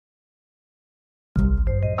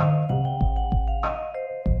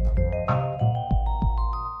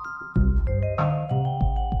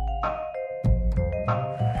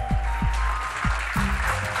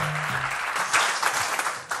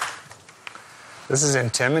This is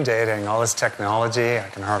intimidating, all this technology. I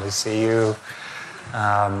can hardly see you.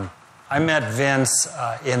 I met Vince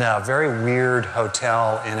in a very weird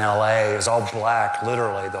hotel in LA. It was all black,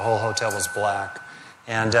 literally. The whole hotel was black.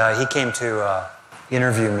 And he came to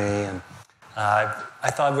interview me, and I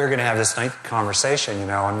thought we were going to have this nice conversation, you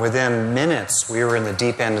know, and within minutes we were in the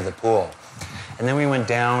deep end of the pool. And then we went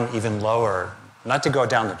down even lower, not to go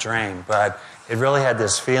down the drain, but it really had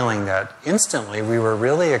this feeling that instantly we were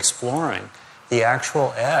really exploring the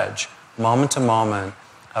actual edge, moment to moment,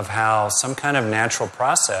 of how some kind of natural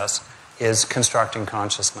process is constructing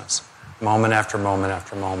consciousness, moment after moment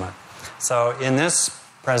after moment. So in this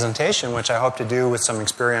presentation, which I hope to do with some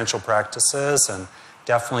experiential practices and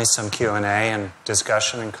definitely some Q&A and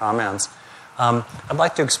discussion and comments, I'd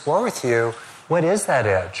like to explore with you, what is that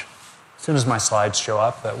edge? As soon as my slides show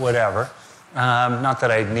up, but whatever. Not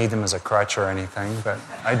that I need them as a crutch or anything, but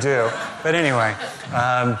I do. But anyway,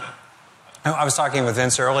 I was talking with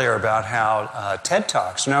Vince earlier about how TED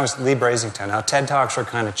Talks, when I was Lee Brasington, how TED Talks are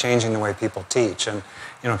kind of changing the way people teach. And,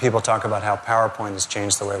 you know, people talk about how PowerPoint has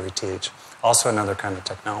changed the way we teach. Also another kind of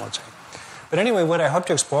technology. But anyway, what I hope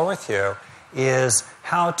to explore with you is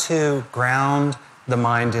how to ground the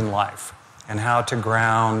mind in life and how to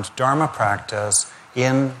ground Dharma practice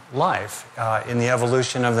in life, in the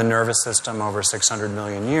evolution of the nervous system over 600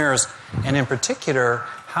 million years, and in particular,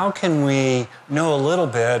 how can we know a little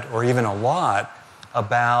bit, or even a lot,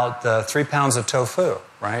 about the 3 pounds of tofu,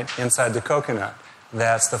 right, inside the coconut.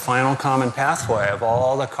 That's the final common pathway of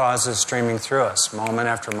all the causes streaming through us, moment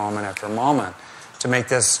after moment after moment, to make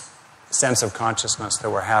this sense of consciousness that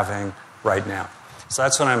we're having right now. So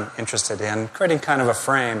that's what I'm interested in, creating kind of a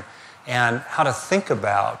frame and how to think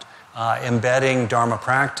about embedding Dharma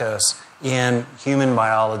practice in human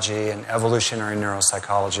biology and evolutionary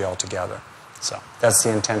neuropsychology altogether. So that's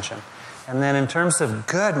the intention. And then in terms of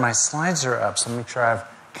good, my slides are up, so make sure I have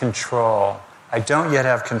control. I don't yet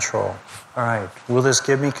have control. All right, will this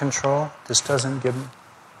give me control? This doesn't give me...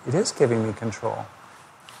 It is giving me control.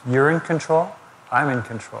 You're in control? I'm in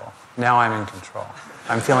control. Now I'm in control.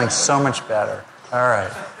 I'm feeling so much better. All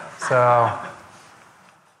right, so...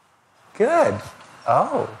 Good.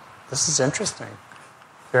 Oh, this is interesting.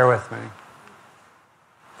 Bear with me.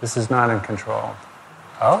 This is not in control.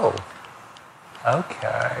 Oh,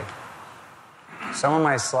 okay. Some of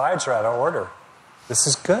my slides are out of order. This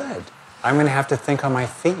is good. I'm going to have to think on my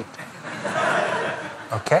feet.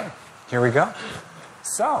 Okay, here we go.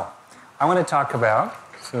 So, I want to talk about,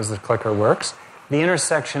 as soon as the clicker works, the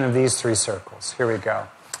intersection of these 3 circles. Here we go.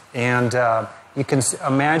 And you can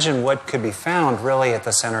imagine what could be found really at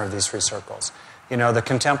the center of these 3 circles. You know, the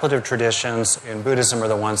contemplative traditions in Buddhism are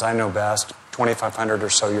the ones I know best, 2,500 or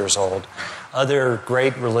so years old. Other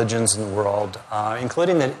great religions in the world,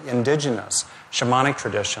 including the indigenous shamanic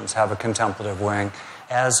traditions, have a contemplative wing,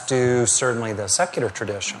 as do certainly the secular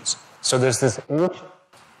traditions. So there's this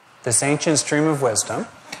ancient stream of wisdom,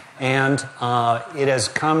 and it has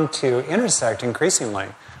come to intersect increasingly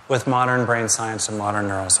with modern brain science and modern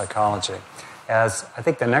neuropsychology. As I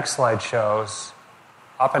think the next slide shows,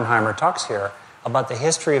 Oppenheimer talks here about the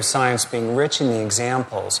history of science being rich in the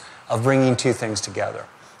examples of bringing 2 things together.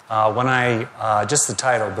 Just the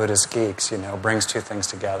title, Buddhist Geeks, you know, brings 2 things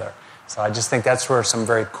together. So I just think that's where some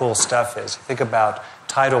very cool stuff is. You think about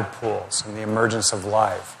tidal pools and the emergence of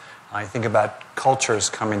life. You think about cultures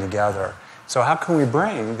coming together. So how can we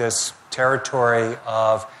bring this territory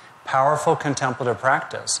of powerful contemplative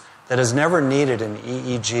practice that has never needed an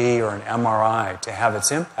EEG or an MRI to have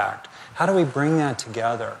its impact? How do we bring that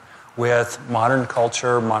together with modern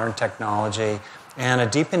culture, modern technology, and a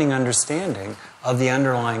deepening understanding of the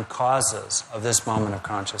underlying causes of this moment of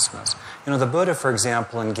consciousness? You know, the Buddha, for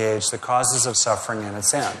example, engaged the causes of suffering and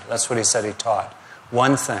its end. That's what he said he taught.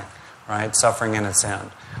 One thing, right? Suffering and its end.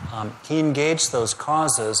 He engaged those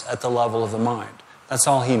causes at the level of the mind. That's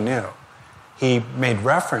all he knew. He made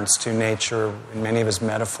reference to nature in many of his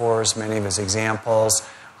metaphors, many of his examples.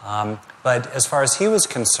 But as far as he was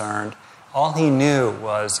concerned, all he knew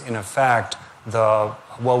was, in effect,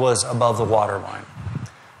 what was above the waterline.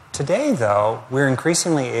 Today, though, we're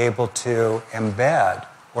increasingly able to embed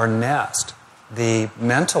or nest the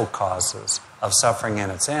mental causes of suffering and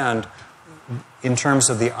its end in terms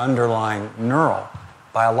of the underlying neural,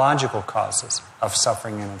 biological causes of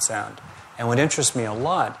suffering and its end. And what interests me a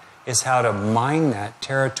lot is how to mine that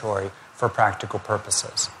territory for practical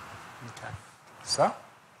purposes. Okay. So,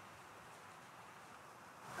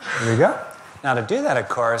 here we go. Now, to do that, of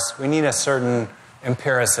course, we need a certain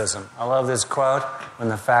empiricism. I love this quote, when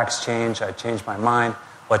the facts change, I change my mind.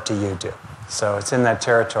 What do you do? So it's in that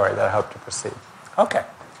territory that I hope to proceed. Okay,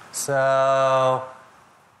 so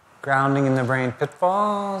Grounding in the brain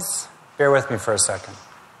pitfalls. Bear with me for a second.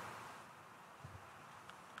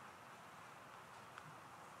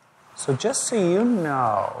 So just so you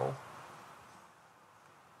know,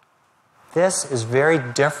 this is very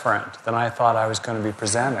different than I thought I was going to be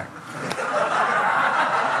presenting.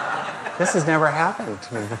 This has never happened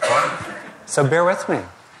to me before. So bear with me.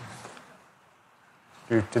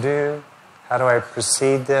 How do I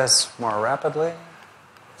proceed this more rapidly?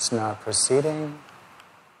 It's not proceeding.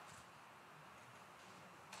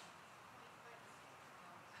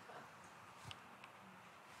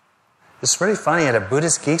 It's really funny, at a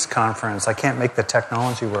Buddhist Geeks conference, I can't make the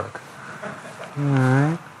technology work. All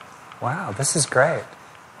right. Wow, this is great.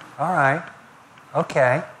 All right.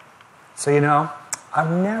 Okay. So, you know,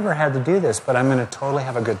 I've never had to do this, but I'm going to totally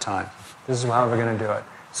have a good time. This is how we're going to do it.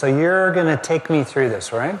 So you're going to take me through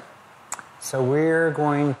this, right? So we're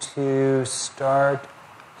going to start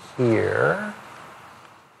here.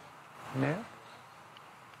 No?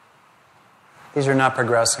 These are not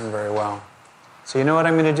progressing very well. So you know what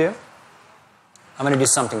I'm going to do? I'm going to do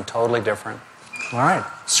something totally different. All right,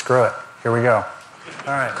 screw it. Here we go.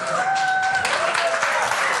 All right.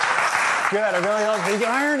 Good. I really love the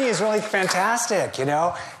irony is really fantastic, you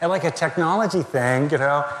know. And like a technology thing, you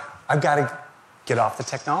know, I've got to get off the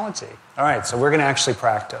technology. All right, so we're going to actually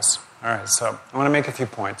practice. All right, so I want to make a few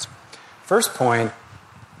points. First point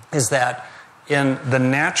is that in the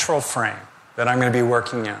natural frame that I'm going to be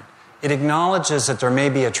working in, it acknowledges that there may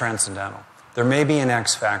be a transcendental. There may be an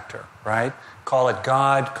X factor, right? Call it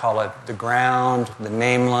God, call it the ground, the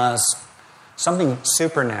nameless, something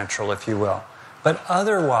supernatural, if you will. But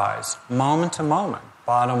otherwise, moment to moment,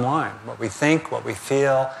 bottom line, what we think, what we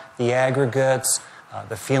feel, the aggregates,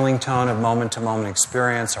 the feeling tone of moment-to-moment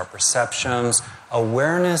experience, our perceptions,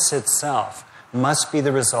 awareness itself must be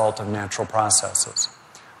the result of natural processes.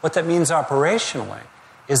 What that means operationally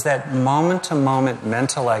is that moment-to-moment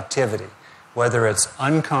mental activity, whether it's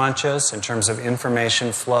unconscious in terms of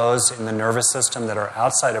information flows in the nervous system that are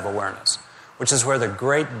outside of awareness, which is where the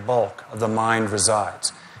great bulk of the mind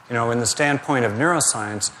resides. You know, in the standpoint of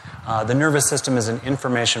neuroscience, the nervous system is an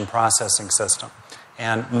information processing system.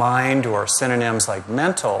 And mind, or synonyms like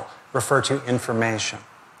mental, refer to information.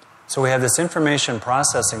 So we have this information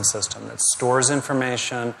processing system that stores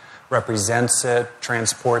information, represents it,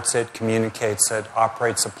 transports it, communicates it,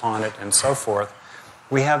 operates upon it, and so forth.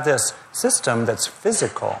 We have this system that's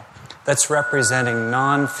physical, that's representing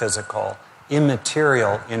non-physical,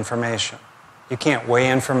 immaterial information. You can't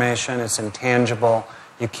weigh information, it's intangible.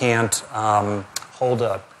 You can't hold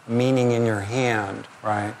a meaning in your hand,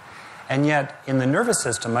 right? And yet, in the nervous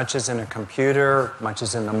system, much as in a computer, much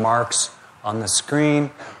as in the marks on the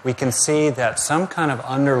screen, we can see that some kind of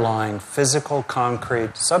underlying physical,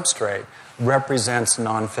 concrete substrate represents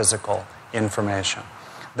non-physical information.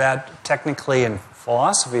 That technically in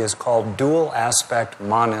philosophy is called dual aspect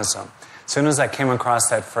monism. As soon as I came across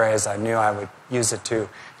that phrase, I knew I would use it to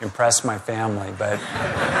impress my family, but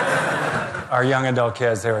our young adult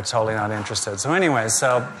kids, they were totally not interested. So anyway,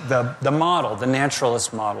 so the model, the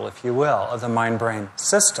naturalist model, if you will, of the mind-brain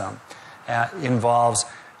system involves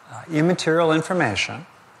immaterial information,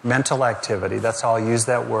 mental activity, that's how I'll use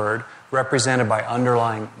that word, represented by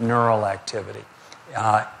underlying neural activity,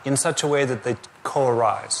 in such a way that they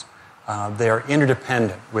co-arise. They are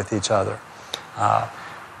interdependent with each other. The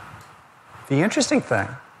interesting thing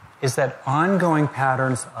is that ongoing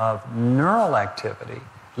patterns of neural activity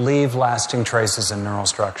leave lasting traces in neural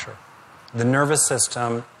structure. The nervous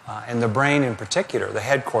system, and the brain in particular, the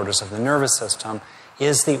headquarters of the nervous system,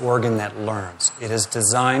 is the organ that learns. It is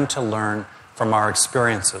designed to learn from our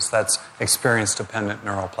experiences. That's experience-dependent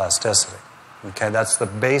neuroplasticity. Okay, that's the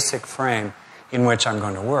basic frame in which I'm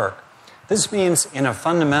going to work. This means, in a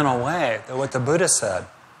fundamental way, that what the Buddha said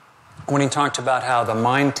when he talked about how the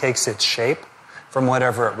mind takes its shape from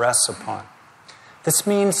whatever it rests upon. This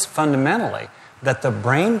means, fundamentally, that the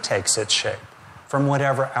brain takes its shape from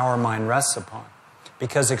whatever our mind rests upon.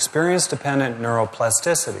 Because experience-dependent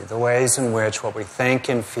neuroplasticity, the ways in which what we think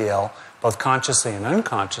and feel, both consciously and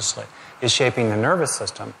unconsciously, is shaping the nervous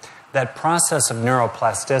system, that process of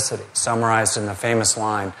neuroplasticity, summarized in the famous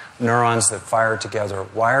line, neurons that fire together,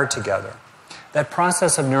 wire together, that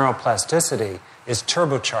process of neuroplasticity is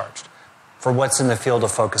turbocharged for what's in the field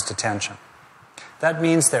of focused attention. That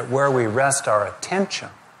means that where we rest our attention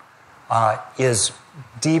is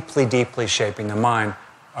deeply, deeply shaping the mind,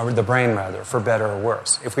 or the brain rather, for better or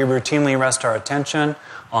worse. If we routinely rest our attention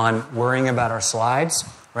on worrying about our slides,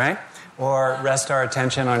 right? Or rest our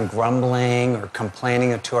attention on grumbling or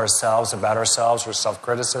complaining to ourselves about ourselves, or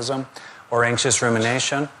self-criticism or anxious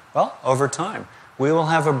rumination, well, over time, we will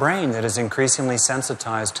have a brain that is increasingly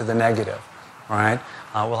sensitized to the negative, right?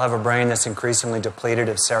 We'll have a brain that's increasingly depleted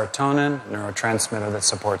of serotonin, a neurotransmitter that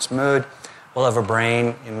supports mood. We'll have a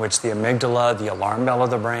brain in which the amygdala, the alarm bell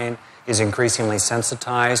of the brain, is increasingly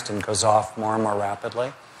sensitized and goes off more and more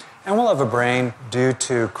rapidly. And we'll have a brain, due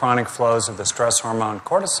to chronic flows of the stress hormone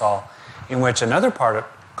cortisol, in which another part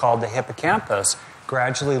called the hippocampus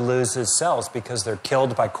gradually loses cells because they're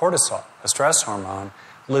killed by cortisol, a stress hormone,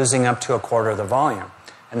 losing up to a quarter of the volume.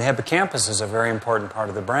 And the hippocampus is a very important part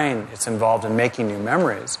of the brain. It's involved in making new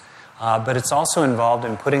memories, but it's also involved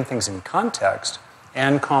in putting things in context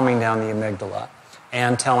and calming down the amygdala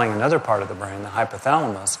and telling another part of the brain, the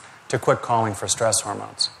hypothalamus, to quit calling for stress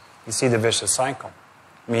hormones. You see the vicious cycle.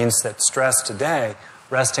 It means that stress today,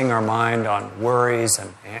 resting our mind on worries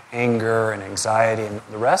and anger and anxiety and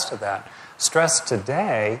the rest of that, stress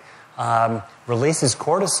today releases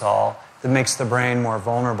cortisol that makes the brain more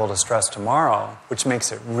vulnerable to stress tomorrow, which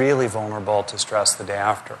makes it really vulnerable to stress the day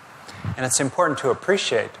after. And it's important to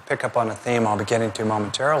appreciate, to pick up on a theme I'll be getting to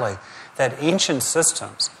momentarily, that ancient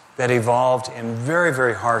systems that evolved in very,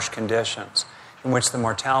 very harsh conditions, in which the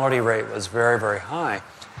mortality rate was very, very high,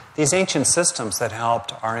 these ancient systems that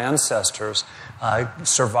helped our ancestors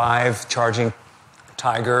survive charging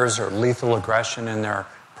tigers or lethal aggression in their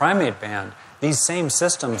primate band, these same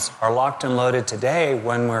systems are locked and loaded today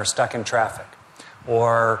when we're stuck in traffic,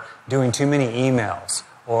 or doing too many emails,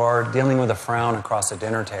 or dealing with a frown across a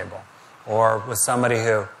dinner table, or with somebody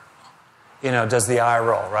who, does the eye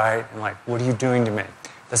roll, right? And like, what are you doing to me?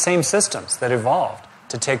 The same systems that evolved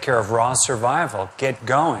to take care of raw survival get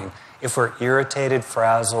going if we're irritated,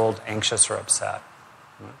 frazzled, anxious, or upset.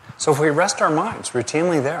 So if we rest our minds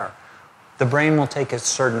routinely there, the brain will take a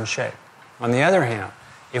certain shape. On the other hand,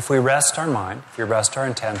 if we rest our mind, if we rest our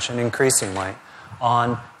intention increasingly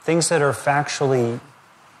on things that are factually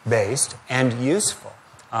based and useful,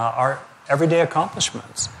 our everyday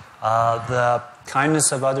accomplishments, the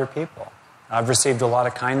kindness of other people. I've received a lot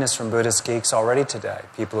of kindness from Buddhist geeks already today.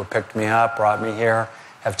 People who picked me up, brought me here,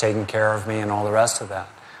 have taken care of me, and all the rest of that.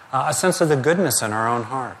 A sense of the goodness in our own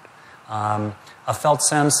heart. A felt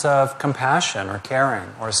sense of compassion or caring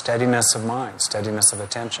or a steadiness of mind, steadiness of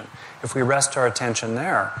attention. If we rest our attention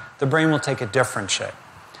there, the brain will take a different shape.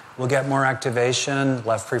 We'll get more activation,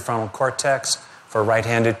 left prefrontal cortex for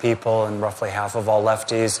right-handed people and roughly half of all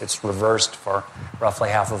lefties. It's reversed for roughly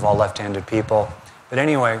half of all left-handed people. But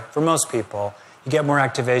anyway, for most people, you get more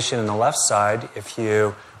activation in the left side if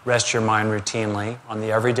you rest your mind routinely on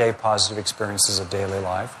the everyday positive experiences of daily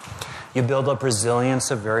life. You build up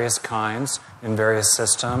resilience of various kinds in various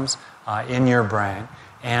systems in your brain,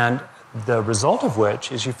 and the result of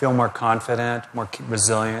which is you feel more confident, more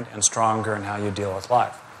resilient, and stronger in how you deal with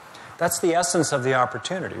life. That's the essence of the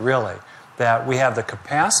opportunity, really, that we have the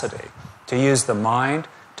capacity to use the mind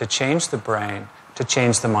to change the brain, to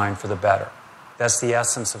change the mind for the better. That's the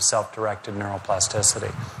essence of self-directed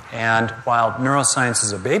neuroplasticity. And while neuroscience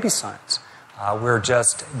is a baby science, we're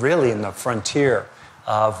just really in the frontier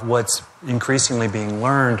of what's increasingly being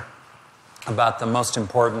learned about the most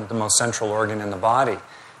important, the most central organ in the body.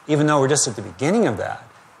 Even though we're just at the beginning of that,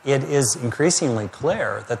 it is increasingly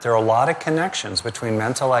clear that there are a lot of connections between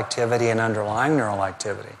mental activity and underlying neural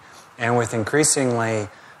activity. And with increasingly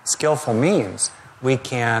skillful means, we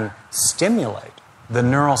can stimulate the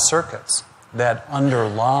neural circuits that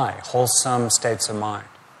underlie wholesome states of mind.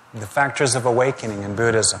 The factors of awakening in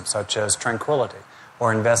Buddhism, such as tranquility,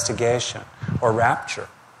 or investigation, or rapture,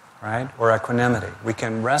 right? Or equanimity. We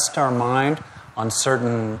can rest our mind on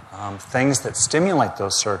certain things that stimulate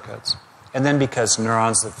those circuits, and then because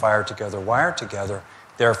neurons that fire together wire together,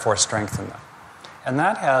 therefore strengthen them. And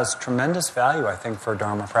that has tremendous value, I think, for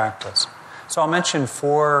Dharma practice. So I'll mention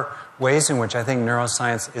 4 ways in which I think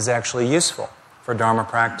neuroscience is actually useful for Dharma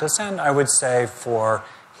practice, and I would say for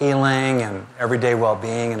healing and everyday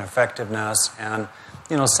well-being and effectiveness and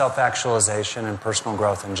self-actualization and personal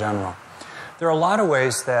growth in general. There are a lot of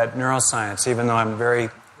ways that neuroscience, even though I'm very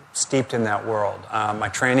steeped in that world, my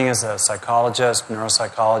training as a psychologist,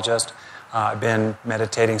 neuropsychologist, I've been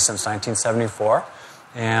meditating since 1974,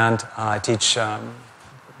 and I teach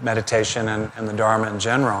meditation and the Dharma in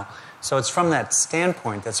general. So it's from that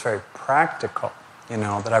standpoint that's very practical,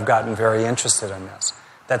 that I've gotten very interested in this.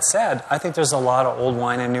 That said, I think there's a lot of old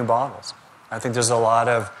wine in new bottles. I think there's a lot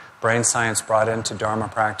of brain science brought into Dharma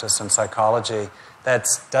practice and psychology that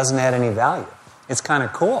doesn't add any value. It's kind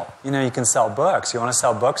of cool. You can sell books. You want to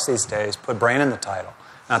sell books these days, put brain in the title.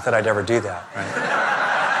 Not that I'd ever do that, right?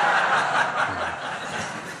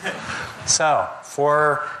 So,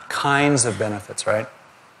 4 kinds of benefits, right?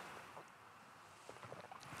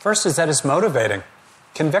 First is that it's motivating.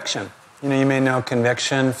 Conviction. You may know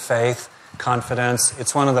conviction, faith, confidence.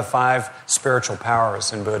 It's one of the 5 spiritual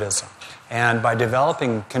powers in Buddhism. And by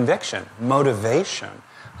developing conviction, motivation,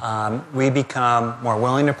 we become more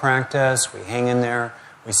willing to practice, we hang in there,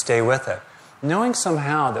 we stay with it. Knowing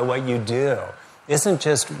somehow that what you do isn't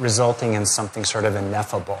just resulting in something sort of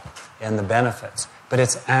ineffable in the benefits, but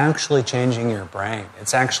it's actually changing your brain.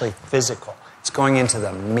 It's actually physical. It's going into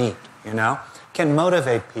the meat, can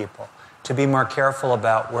motivate people to be more careful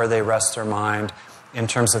about where they rest their mind in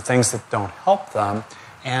terms of things that don't help them,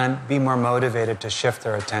 and be more motivated to shift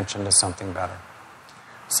their attention to something better.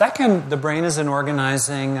 Second, the brain is an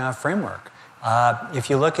organizing framework. If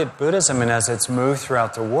you look at Buddhism and as it's moved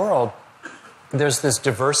throughout the world, there's this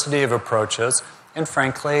diversity of approaches, and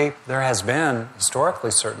frankly, there has been,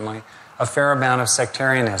 historically certainly, a fair amount of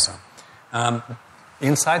sectarianism.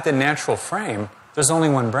 Inside the natural frame, there's only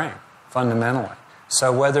one brain, fundamentally.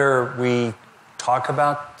 So whether we talk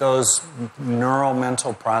about those neural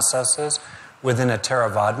mental processes within a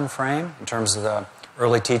Theravadan frame, in terms of the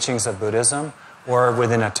early teachings of Buddhism, or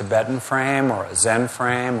within a Tibetan frame, or a Zen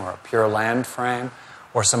frame, or a Pure Land frame,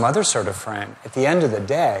 or some other sort of frame, at the end of the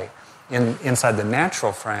day, inside the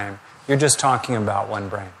natural frame, you're just talking about one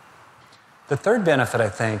brain. The third benefit, I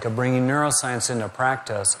think, of bringing neuroscience into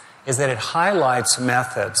practice is that it highlights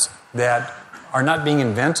methods that are not being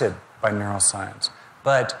invented by neuroscience,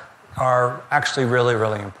 but are actually really,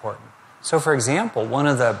 really important. So, for example, one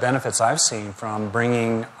of the benefits I've seen from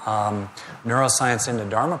bringing neuroscience into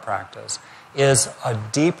Dharma practice is a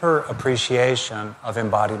deeper appreciation of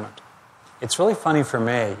embodiment. It's really funny for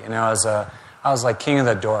me, I was like king of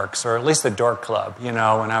the dorks, or at least the dork club, when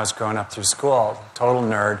I was growing up through school, total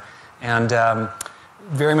nerd, and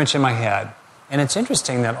very much in my head. And it's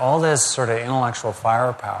interesting that all this sort of intellectual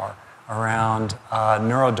firepower around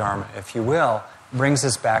NeuroDharma, if you will, brings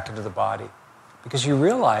us back into the body. Because you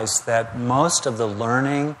realize that most of the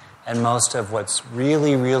learning and most of what's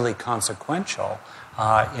really, really consequential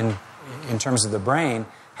in terms of the brain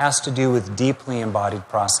has to do with deeply embodied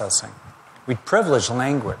processing. We privilege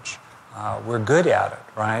language. We're good at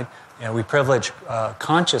it, right? We privilege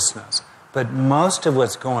consciousness. But most of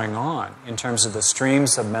what's going on in terms of the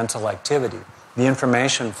streams of mental activity, the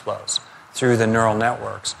information flows through the neural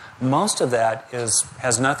networks, most of that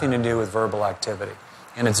has nothing to do with verbal activity.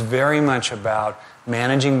 And it's very much about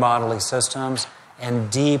managing bodily systems and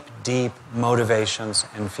deep, deep motivations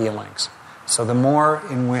and feelings. So the more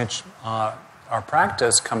in which our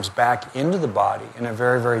practice comes back into the body in a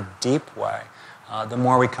very, very deep way, the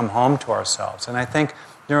more we come home to ourselves. And I think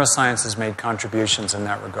neuroscience has made contributions in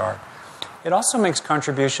that regard. It also makes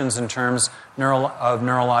contributions in terms of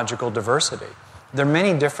neurological diversity. There are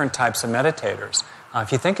many different types of meditators.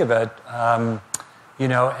 If you think of it,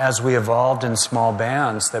 as we evolved in small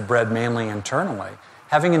bands that bred mainly internally,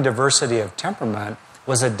 having a diversity of temperament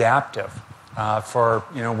was adaptive for,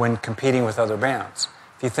 when competing with other bands.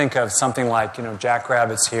 If you think of something like,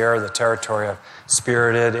 Jackrabbits here, the territory of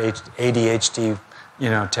spirited, ADHD,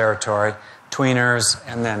 territory, tweeners,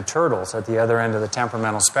 and then turtles at the other end of the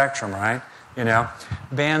temperamental spectrum, right?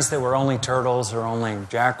 Bands that were only turtles or only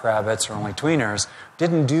jackrabbits or only tweeners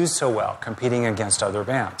didn't do so well competing against other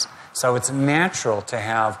bands. So it's natural to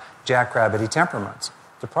have jackrabbity temperaments.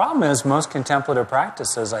 The problem is most contemplative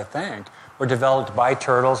practices, I think, were developed by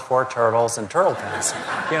turtles, for turtles, and turtle pens,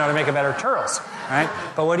 to make a better turtles, right?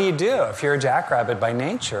 But what do you do if you're a jackrabbit by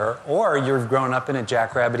nature or you've grown up in a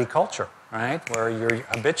jackrabbity culture, right, where you're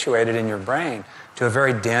habituated in your brain to a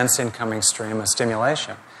very dense incoming stream of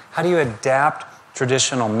stimulation? How do you adapt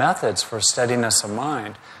traditional methods for steadiness of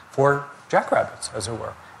mind for jackrabbits, as it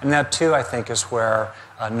were? And that, too, I think, is where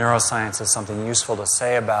neuroscience has something useful to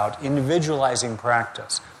say about individualizing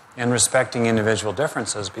practice and respecting individual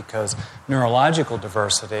differences, because neurological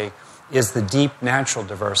diversity is the deep natural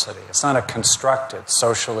diversity. It's not a constructed,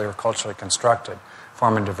 socially or culturally constructed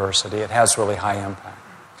form of diversity. It has really high impact.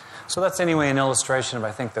 So that's anyway an illustration of,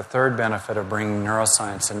 I think, the third benefit of bringing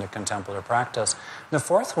neuroscience into contemplative practice. The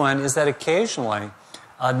fourth one is that occasionally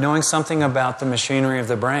knowing something about the machinery of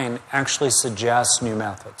the brain actually suggests new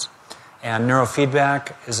methods. And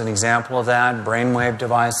neurofeedback is an example of that, brainwave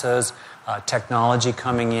devices, technology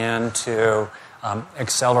coming in to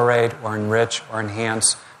accelerate or enrich or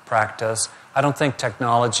enhance practice. I don't think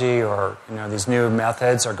technology or these new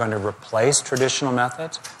methods are going to replace traditional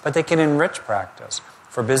methods, but they can enrich practice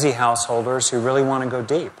for busy householders who really want to go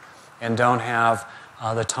deep and don't have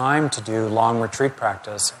the time to do long retreat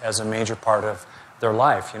practice as a major part of their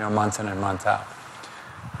life, month in and month out.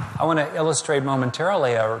 I want to illustrate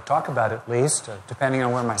momentarily, or talk about at least, depending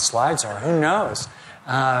on where my slides are, who knows,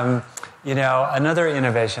 another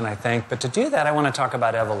innovation, I think. But to do that, I want to talk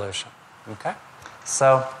about evolution. Okay?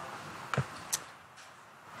 So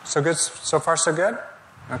good. So far, so good?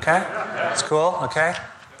 Okay? It's cool? Okay?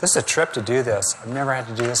 This is a trip to do this. I've never had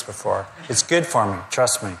to do this before. It's good for me.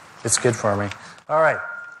 Trust me. It's good for me. All right.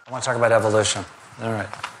 I want to talk about evolution. All right.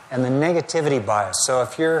 And the negativity bias. So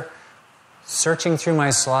if you're searching through my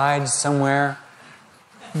slides somewhere,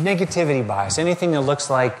 negativity bias, anything that looks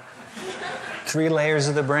like 3 layers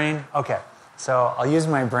of the brain. Okay, so I'll use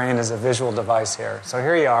my brain as a visual device here. So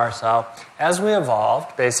here you are. So as we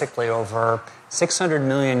evolved, basically over 600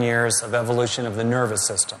 million years of evolution of the nervous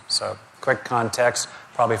system. So quick context,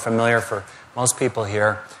 probably familiar for most people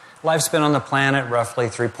here. Lifespan on the planet, roughly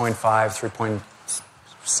 3.5,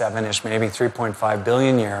 3.7-ish, maybe 3.5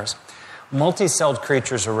 billion years. Multi-celled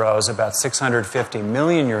creatures arose about 650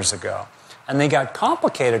 million years ago. And they got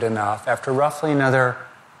complicated enough after roughly another,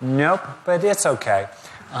 nope, but it's okay.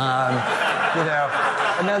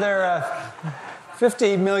 Another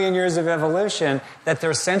 50 million years of evolution that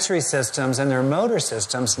their sensory systems and their motor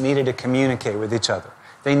systems needed to communicate with each other.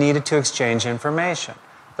 They needed to exchange information,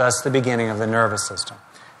 thus the beginning of the nervous system.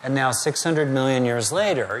 And now 600 million years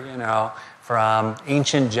later, from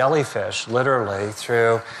ancient jellyfish, literally,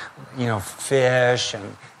 through, fish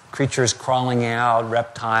and creatures crawling out,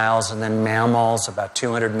 reptiles, and then mammals about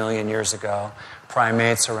 200 million years ago,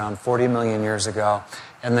 primates around 40 million years ago,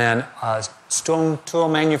 and then stone tool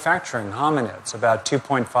manufacturing, hominids, about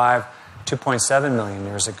 2.7 million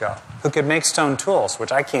years ago, who could make stone tools,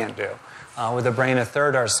 which I can't do, with a brain a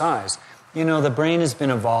third our size. The brain has been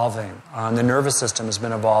evolving, the nervous system has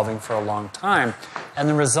been evolving for a long time, and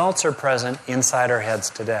the results are present inside our heads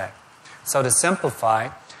today. So to simplify,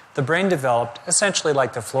 the brain developed essentially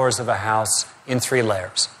like the floors of a house in 3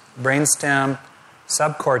 layers. Brainstem,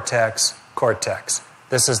 subcortex, cortex.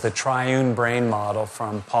 This is the triune brain model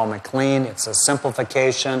from Paul MacLean. It's a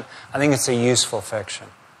simplification. I think it's a useful fiction.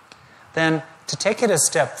 Then, to take it a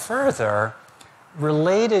step further,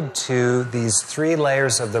 related to these 3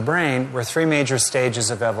 layers of the brain were 3 major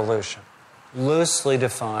stages of evolution. Loosely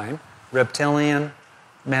defined, reptilian,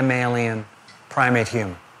 mammalian, primate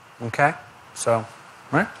human. Okay? So,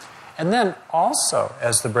 right? And then also,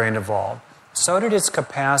 as the brain evolved, so did its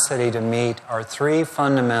capacity to meet our 3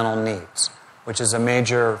 fundamental needs, which is a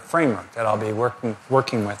major framework that I'll be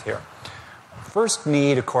working with here. First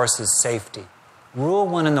need, of course, is safety. Rule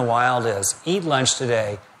 1 in the wild is, eat lunch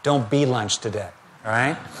today, don't be lunch today. All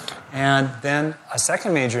right? And then a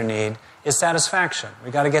second major need is satisfaction.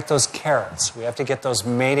 We've got to get those carrots. We have to get those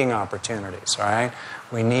mating opportunities, all right?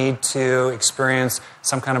 We need to experience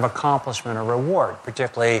some kind of accomplishment or reward,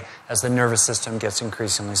 particularly as the nervous system gets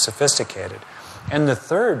increasingly sophisticated. And the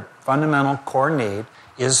third fundamental core need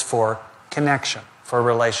is for connection, for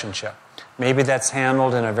relationship. Maybe that's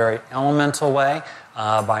handled in a very elemental way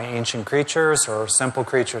by ancient creatures or simple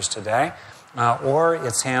creatures today, or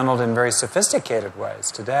it's handled in very sophisticated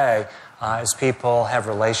ways today as people have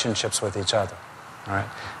relationships with each other. All right?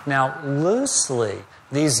 Now, loosely,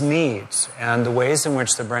 these needs and the ways in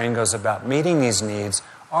which the brain goes about meeting these needs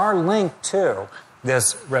are linked to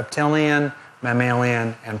this reptilian,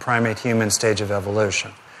 mammalian, and primate human stage of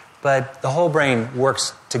evolution. But the whole brain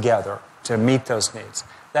works together to meet those needs.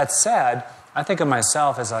 That said, I think of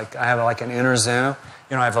myself as like I have like an inner zoo.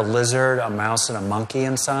 I have a lizard, a mouse, and a monkey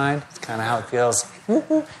inside. It's kind of how it feels.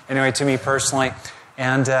 Anyway, to me personally.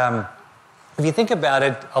 And if you think about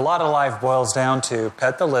it, a lot of life boils down to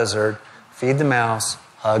pet the lizard, feed the mouse,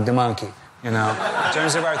 hug the monkey, in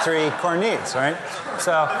terms of our 3 core needs, right?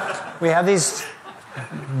 So we have these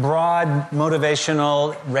broad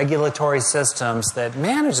motivational regulatory systems that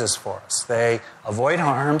manage this for us. They avoid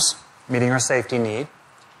harms, meeting our safety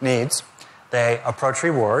needs. They approach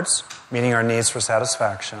rewards, meeting our needs for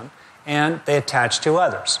satisfaction. And they attach to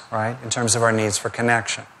others, right, in terms of our needs for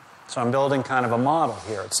connection. So I'm building kind of a model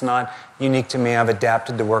here. It's not unique to me. I've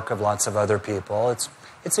adapted the work of lots of other people.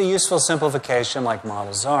 It's a useful simplification like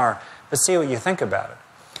models are, but see what you think about it.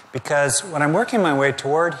 Because what I'm working my way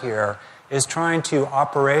toward here is trying to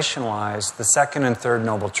operationalize the second and third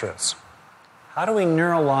noble truths. How do we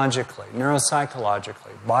neurologically,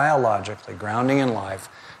 neuropsychologically, biologically, grounding in life,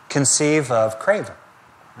 conceive of craving,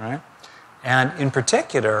 right? And in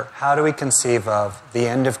particular, how do we conceive of the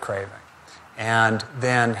end of craving? And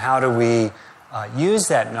then how do we use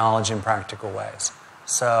that knowledge in practical ways?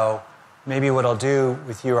 So maybe what I'll do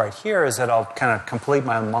with you right here is that I'll kind of complete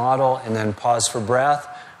my model and then pause for breath,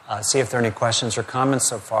 see if there are any questions or comments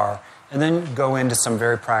so far, and then go into some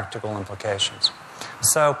very practical implications.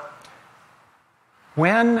 So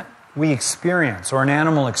when we experience, or an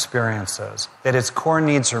animal experiences, that its core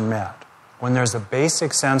needs are met, when there's a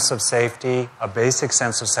basic sense of safety, a basic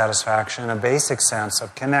sense of satisfaction, a basic sense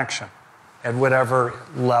of connection, at whatever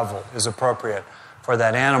level is appropriate for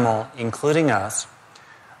that animal, including us,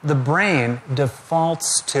 the brain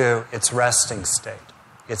defaults to its resting state,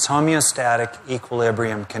 its homeostatic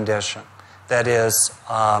equilibrium condition that is,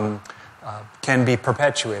 can be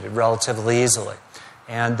perpetuated relatively easily.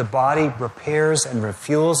 And the body repairs and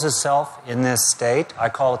refuels itself in this state. I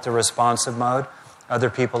call it the responsive mode. Other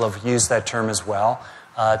people have used that term as well.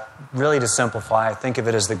 Really, to simplify, I think of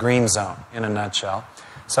it as the green zone in a nutshell.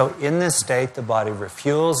 So in this state, the body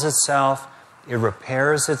refuels itself, it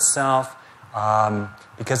repairs itself.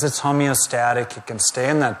 Because it's homeostatic, it can stay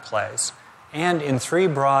in that place. And in three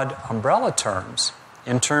broad umbrella terms,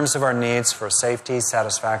 in terms of our needs for safety,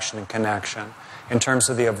 satisfaction, and connection, in terms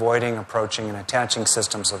of the avoiding, approaching, and attaching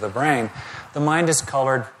systems of the brain, the mind is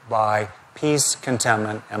colored by peace,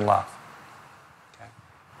 contentment, and love.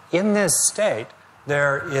 Okay. In this state,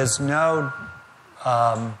 there is no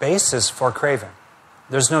basis for craving.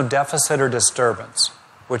 There's no deficit or disturbance,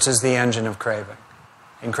 which is the engine of craving.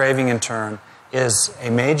 And craving, in turn, is a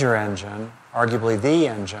major engine, arguably the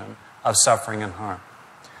engine, of suffering and harm.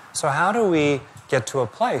 So how do we get to a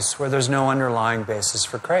place where there's no underlying basis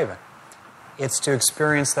for craving? It's to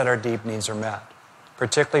experience that our deep needs are met,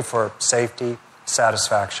 particularly for safety,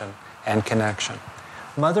 satisfaction, and connection.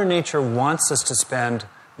 Mother Nature wants us to spend,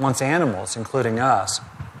 wants animals, including us,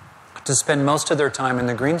 to spend most of their time in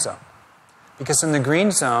the green zone. Because in the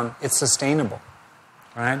green zone, it's sustainable.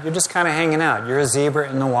 Right? You're just kind of hanging out. You're a zebra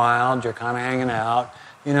in the wild. You're kind of hanging out.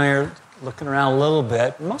 You know, you're looking around a little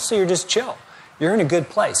bit. Mostly you're just chill. You're in a good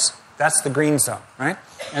place. That's the green zone, right?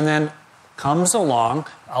 And then comes along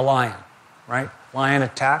a lion, right? Lion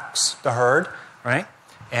attacks the herd, right?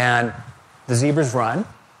 And the zebras run.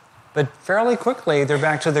 But fairly quickly, they're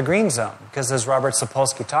back to the green zone. Because as Robert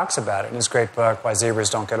Sapolsky talks about it in his great book, Why Zebras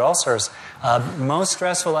Don't Get Ulcers, most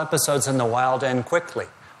stressful episodes in the wild end quickly,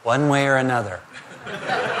 one way or another.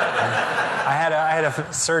 I had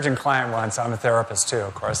a surgeon client once. I'm a therapist too,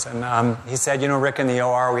 of course. And he said, you know, Rick, in the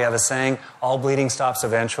OR we have a saying, all bleeding stops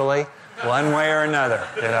eventually, one way or another.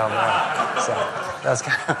 You know, so that's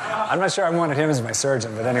kind of, I'm not sure I wanted him as my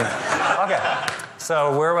surgeon, but anyway. Okay,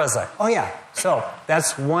 so where was I? Oh yeah, so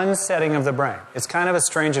that's one setting of the brain. It's kind of a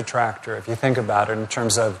strange attractor if you think about it in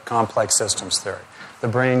terms of complex systems theory. The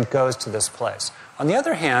brain goes to this place. On the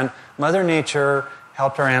other hand, Mother Nature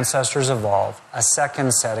helped our ancestors evolve a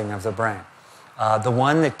second setting of the brain. The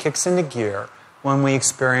one that kicks into gear when we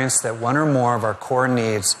experience that one or more of our core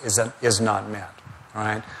needs is not met.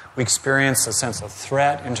 Right? We experience a sense of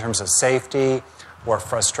threat in terms of safety, or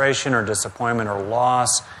frustration, or disappointment, or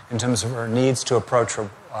loss in terms of our needs to approach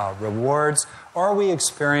rewards, or we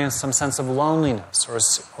experience some sense of loneliness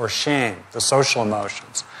or shame, the social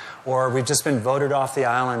emotions, or we've just been voted off the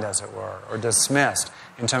island, as it were, or dismissed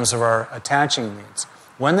in terms of our attaching needs.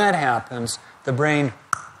 When that happens, the brain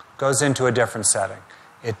goes into a different setting.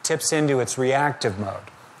 It tips into its reactive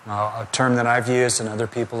mode, a term that I've used and other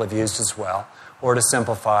people have used as well, or to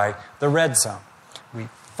simplify, the red zone. We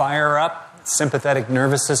fire up, sympathetic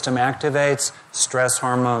nervous system activates, stress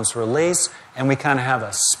hormones release, and we kind of have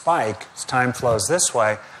a spike, as time flows this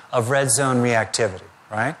way, of red zone reactivity,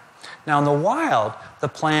 right? Now in the wild, the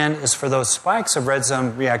plan is for those spikes of red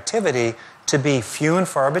zone reactivity to be few and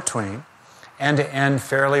far between and to end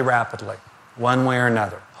fairly rapidly, one way or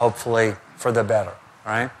another, hopefully for the better,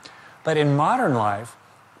 right? But in modern life,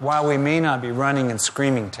 while we may not be running and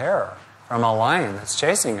screaming terror from a lion that's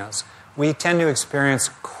chasing us, we tend to experience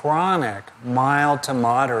chronic, mild to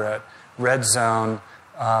moderate red zone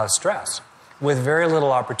stress with very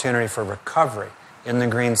little opportunity for recovery in the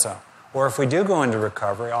green zone. Or if we do go into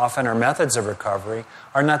recovery, often our methods of recovery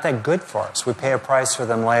are not that good for us. We pay a price for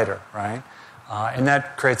them later, right? And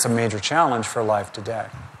that creates a major challenge for life today.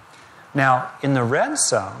 Now, in the red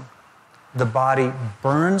zone, the body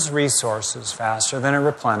burns resources faster than it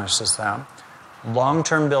replenishes them.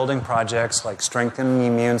 Long-term building projects like strengthening the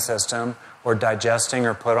immune system or digesting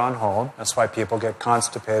are put on hold. That's why people get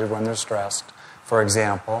constipated when they're stressed, for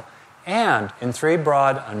example. And in three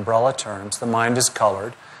broad umbrella terms, the mind is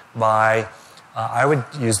colored by, I would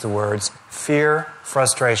use the words fear,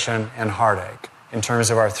 frustration, and heartache in terms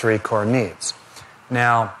of our three core needs.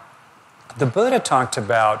 Now, the Buddha talked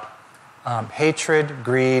about hatred,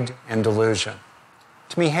 greed, and delusion.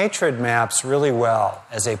 To me, hatred maps really well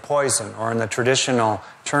as a poison, or in the traditional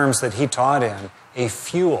terms that he taught in, a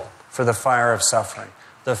fuel for the fire of suffering.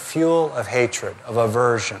 The fuel of hatred, of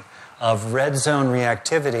aversion, of red zone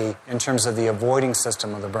reactivity in terms of the avoiding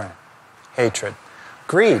system of the brain. Hatred.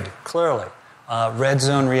 Greed, clearly. Red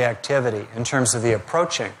zone reactivity in terms of the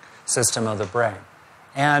approaching system of the brain.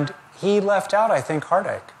 And he left out, I think,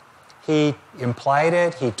 heartache. He implied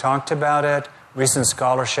it, he talked about it. Recent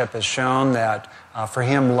scholarship has shown that for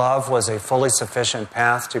him, love was a fully sufficient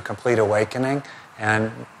path to complete awakening.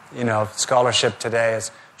 And, scholarship today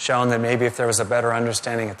has shown that maybe if there was a better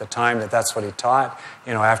understanding at the time that that's what he taught,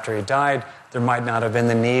 after he died, there might not have been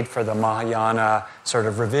the need for the Mahayana sort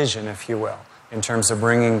of revision, if you will, in terms of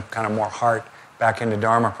bringing kind of more heart back into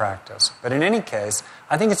Dharma practice. But in any case,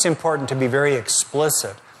 I think it's important to be very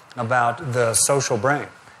explicit about the social brain.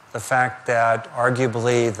 The fact that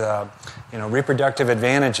arguably the reproductive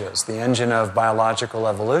advantages, the engine of biological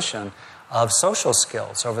evolution, of social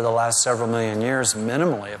skills over the last several million years,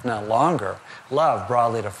 minimally, if not longer, love,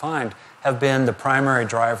 broadly defined, have been the primary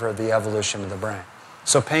driver of the evolution of the brain.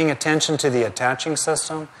 So paying attention to the attaching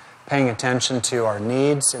system, paying attention to our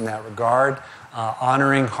needs in that regard,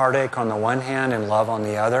 honoring heartache on the one hand and love on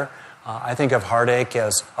the other. I think of heartache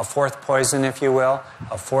as a fourth poison, if you will,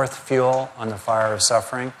 a fourth fuel on the fire of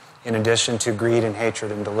suffering, in addition to greed and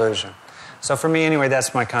hatred and delusion. So for me, anyway,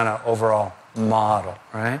 that's my kind of overall model,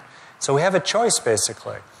 right? So we have a choice,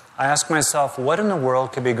 basically. I ask myself, what in the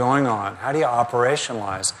world could be going on? How do you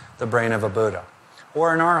operationalize the brain of a Buddha?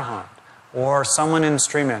 Or an Arahant? Or someone in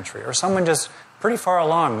stream entry? Or someone just pretty far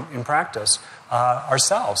along in practice,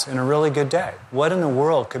 ourselves, in a really good day? What in the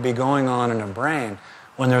world could be going on in a brain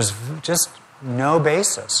when there's just no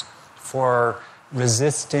basis for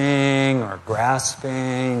resisting or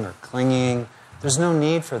grasping or clinging? There's no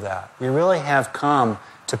need for that. We really have come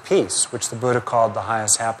to peace, which the Buddha called the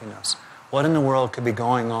highest happiness. What in the world could be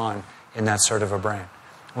going on in that sort of a brain?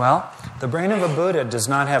 Well, the brain of a Buddha does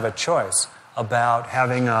not have a choice about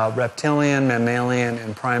having a reptilian, mammalian,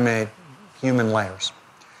 and primate human layers.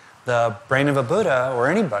 The brain of a Buddha, or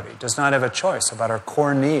anybody, does not have a choice about our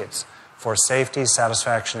core needs for safety,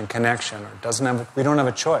 satisfaction, and connection. We don't have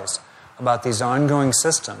a choice about these ongoing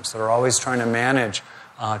systems that are always trying to manage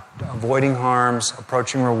avoiding harms,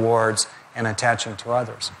 approaching rewards, and attaching to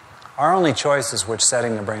others. Our only choice is which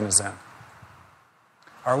setting the brain is in.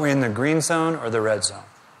 Are we in the green zone or the red zone?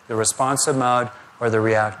 The responsive mode or the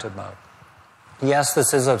reactive mode? Yes,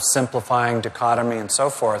 this is a simplifying dichotomy and so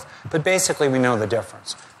forth, but basically we know the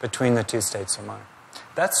difference between the two states of mind.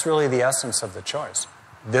 That's really the essence of the choice,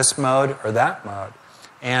 this mode or that mode.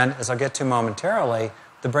 And as I'll get to momentarily,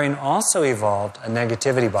 the brain also evolved a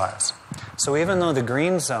negativity bias. So even though the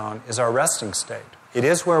green zone is our resting state, it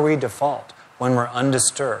is where we default when we're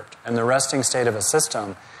undisturbed, and the resting state of a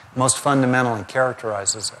system most fundamentally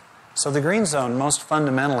characterizes it. So the green zone most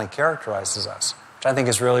fundamentally characterizes us, which I think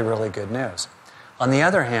is really, really good news. On the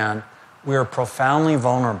other hand, we are profoundly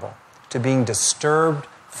vulnerable to being disturbed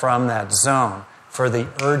from that zone for the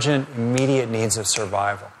urgent, immediate needs of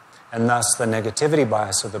survival. And thus the negativity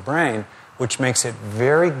bias of the brain, which makes it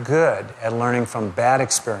very good at learning from bad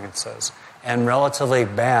experiences and relatively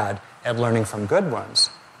bad at learning from good ones,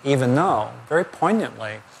 even though, very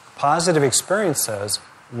poignantly, positive experiences,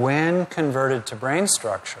 when converted to brain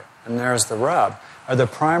structure, and there's the rub, are the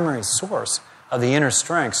primary source of the inner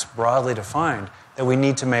strengths, broadly defined, that we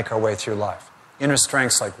need to make our way through life. Inner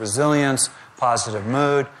strengths like resilience, positive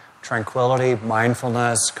mood, tranquility,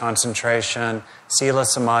 mindfulness, concentration, sila,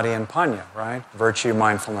 samadhi, and panya, right? Virtue,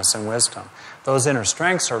 mindfulness, and wisdom. Those inner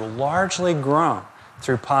strengths are largely grown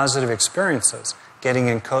through positive experiences, getting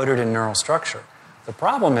encoded in neural structure. The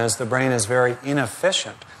problem is the brain is very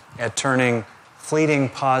inefficient at turning fleeting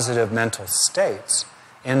positive mental states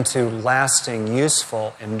into lasting,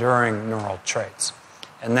 useful, enduring neural traits.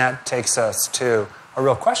 And that takes us to a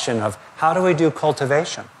real question of how do we do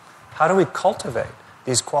cultivation? How do we cultivate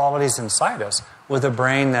these qualities inside us with a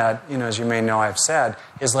brain that, as you may know I've said,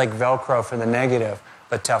 is like Velcro for the negative,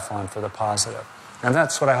 but Teflon for the positive. And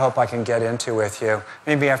that's what I hope I can get into with you,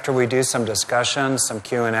 maybe after we do some discussion, some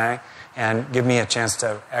Q&A, and give me a chance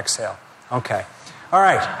to exhale. Okay. All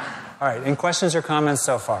right. Any questions or comments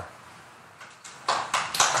so far?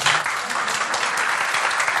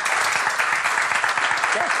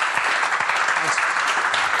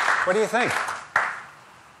 What do you think?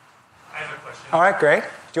 I have a question. All right, great. Do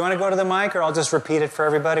you want to go to the mic, or I'll just repeat it for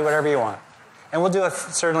everybody, whatever you want? And we'll do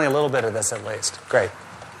certainly a little bit of this at least. Great.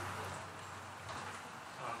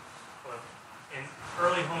 In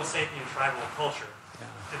early Homo sapien tribal culture,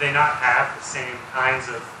 did they not have the same kinds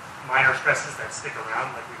of minor stresses that stick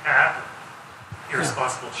around like we have?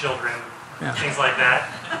 Irresponsible children, things like that?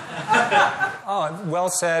 Oh, well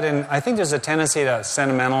said. And I think there's a tendency to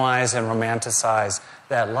sentimentalize and romanticize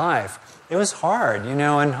that life. It was hard, in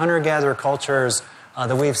hunter-gatherer cultures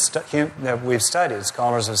that we've studied,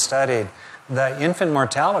 scholars have studied, the infant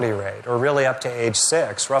mortality rate, or really up to age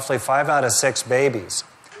 6, roughly 5 out of 6 babies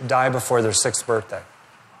die before their 6th birthday.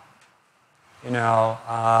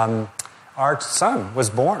 Our son was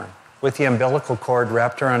born with the umbilical cord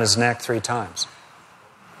wrapped around his neck 3 times.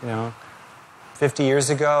 50 years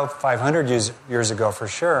ago, 500 years ago for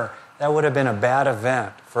sure, that would have been a bad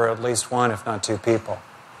event for at least 1, if not 2 people.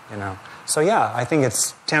 So yeah, I think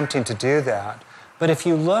it's tempting to do that. But if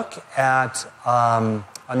you look at, on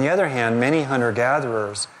the other hand, many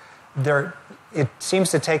hunter-gatherers, it seems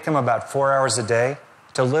to take them about 4 hours a day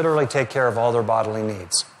to literally take care of all their bodily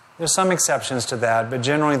needs. There's some exceptions to that, but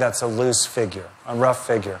generally that's a loose figure, a rough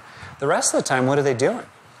figure. The rest of the time, what are they doing?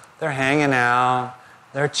 They're hanging out,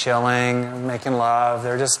 they're chilling, making love,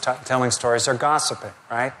 they're just telling stories, they're gossiping,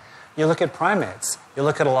 right? You look at primates. You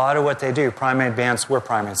look at a lot of what they do. Primate bands, we're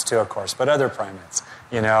primates too, of course, but other primates,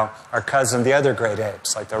 our cousin, the other great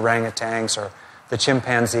apes, like the orangutans or the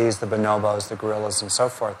chimpanzees, the bonobos, the gorillas, and so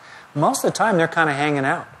forth. Most of the time, they're kind of hanging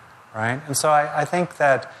out, right? And so I think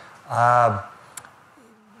that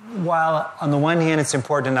while on the one hand, it's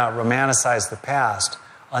important to not romanticize the past,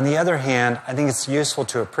 on the other hand, I think it's useful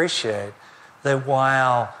to appreciate that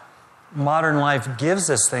while modern life gives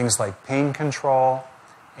us things like pain control,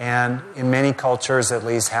 and in many cultures, at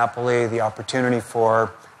least happily, the opportunity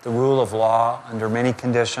for the rule of law under many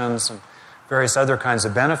conditions and various other kinds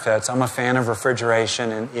of benefits. I'm a fan of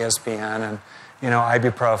refrigeration and ESPN and,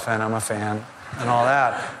 ibuprofen, I'm a fan, and all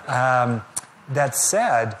that. That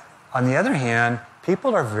said, on the other hand,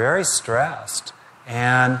 people are very stressed.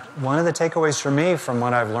 And one of the takeaways for me from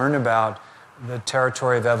what I've learned about the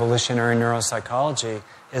territory of evolutionary neuropsychology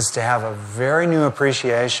is to have a very new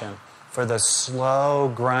appreciation for the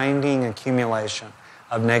slow, grinding accumulation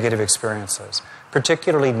of negative experiences,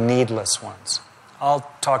 particularly needless ones.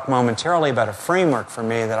 I'll talk momentarily about a framework for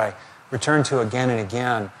me that I return to again and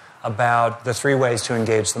again about the 3 ways to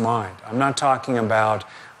engage the mind. I'm not talking about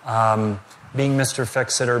being Mr.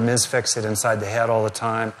 Fix-It or Ms. Fix-It inside the head all the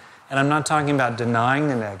time, and I'm not talking about denying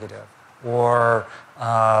the negative or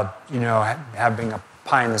having a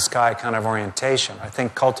pie-in-the-sky kind of orientation. I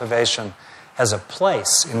think cultivation has a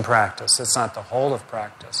place in practice. It's not the whole of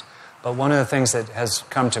practice. But one of the things that has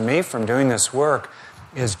come to me from doing this work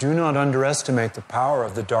is do not underestimate the power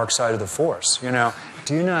of the dark side of the force.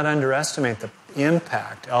 Do not underestimate the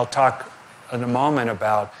impact. I'll talk in a moment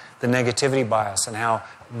about the negativity bias and how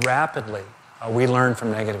rapidly we learn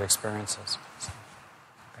from negative experiences.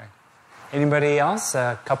 Okay. Anybody else?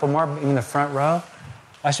 A couple more in the front row?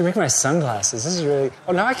 I should make my sunglasses. This is really...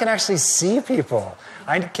 Oh, now I can actually see people.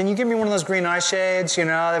 Can you give me one of those green eye shades,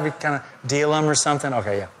 that we kind of deal them or something?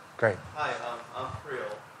 Okay, yeah, great. Hi, I'm Priel,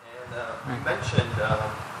 and you mentioned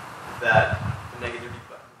that the negativity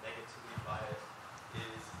bias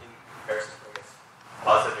is in comparison to, I guess,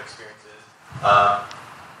 positive experiences.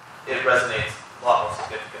 It resonates a lot more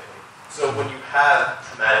significantly. So when you have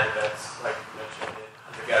traumatic events, like you mentioned in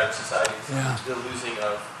hunter-gatherer societies, the losing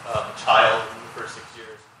of a child in the first 6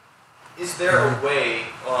 years, is there a way,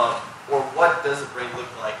 or what does the brain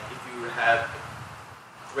look like if you have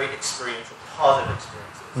great experiential, positive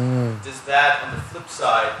experiences? Does that, on the flip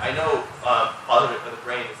side, I know positive for the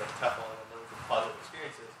brain is like Teflon and learning from positive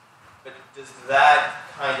experiences, but does that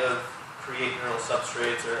kind of create neural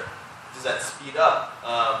substrates, or does that speed up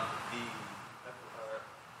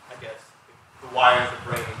the wiring of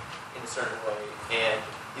the brain in a certain way? And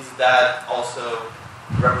is that also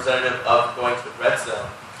representative of going to the red zone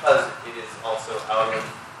because it is also out of,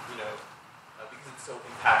 because it's so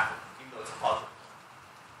impactful, even though it's positive?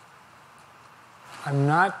 I'm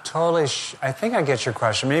not totally I think I get your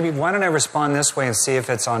question. Maybe why don't I respond this way and see if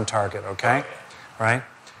it's on target, okay? Right?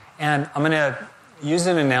 And I'm going to use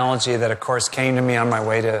an analogy that, of course, came to me on my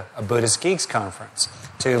way to a Buddhist Geeks conference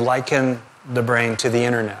to liken the brain to the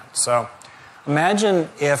internet. So imagine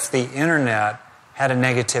if the internet had a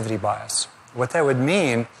negativity bias. What that would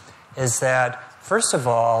mean is that, first of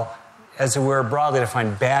all, as it were broadly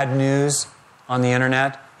defined, bad news on the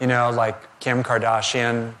internet, like Kim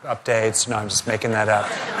Kardashian updates. No, I'm just making that up.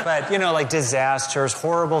 But, like disasters,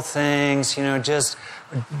 horrible things, just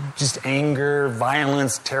anger,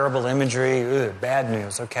 violence, terrible imagery, bad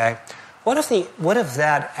news, okay? What if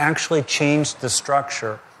that actually changed the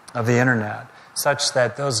structure of the internet such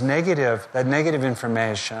that that negative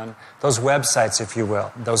information, those websites, if you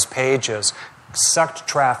will, those pages, sucked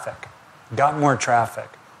traffic, got more traffic,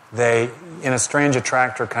 in a strange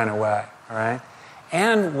attractor kind of way, all right?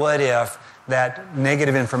 And what if that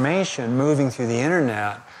negative information moving through the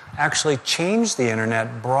internet actually changed the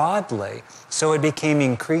internet broadly so it became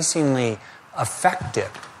increasingly affected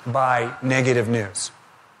by negative news?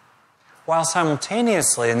 While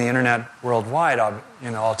simultaneously, in the internet worldwide,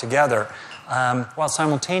 altogether, while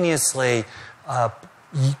simultaneously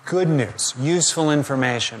good news, useful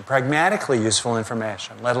information, pragmatically useful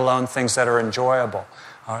information, let alone things that are enjoyable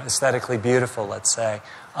or aesthetically beautiful, let's say,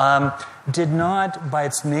 did not, by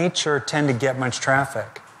its nature, tend to get much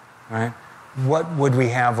traffic, right? What would we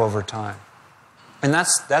have over time? And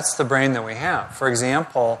that's the brain that we have. For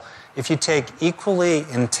example, if you take equally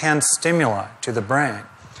intense stimuli to the brain,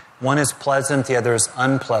 one is pleasant, the other is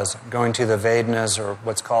unpleasant, going to the Vedanas, or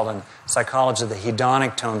what's called in psychology the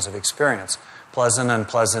hedonic tones of experience, pleasant,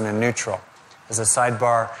 unpleasant, and neutral. As a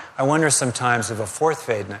sidebar, I wonder sometimes if a fourth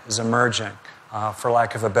Vedana is emerging, for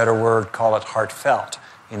lack of a better word, call it heartfelt,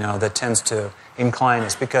 that tends to incline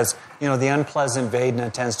us. Because, the unpleasant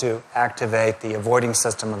Vedana tends to activate the avoiding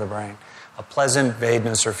system of the brain. A pleasant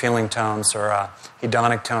Vedanas or feeling tones or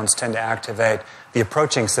hedonic tones tend to activate the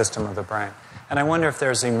approaching system of the brain. And I wonder if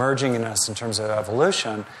there's emerging in us in terms of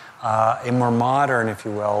evolution, a more modern, if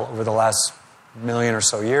you will, over the last million or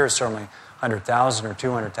so years, certainly 100,000 or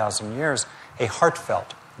 200,000 years, a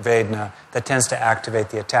heartfelt Vedana that tends to activate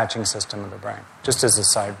the attaching system of the brain, just as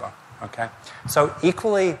a sidebar, okay? So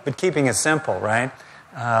equally, but keeping it simple, right?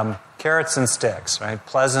 Carrots and sticks, right?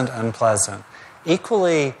 Pleasant, unpleasant.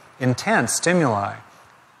 Equally intense stimuli,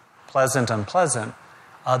 pleasant, unpleasant,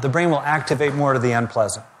 the brain will activate more to the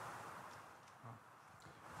unpleasant.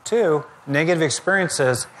 2, negative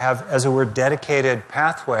experiences have, as it were, dedicated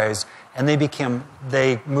pathways, and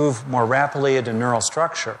they move more rapidly into neural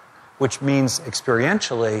structure, which means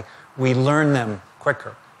experientially we learn them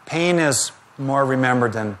quicker. Pain is more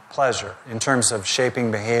remembered than pleasure in terms of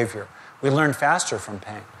shaping behavior. We learn faster from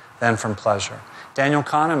pain than from pleasure. Daniel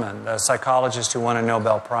Kahneman, the psychologist who won a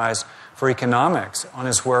Nobel Prize for economics on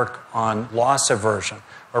his work on loss aversion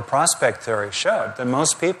or prospect theory, showed that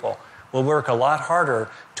most people will work a lot harder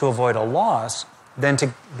to avoid a loss than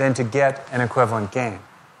to get an equivalent gain.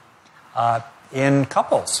 In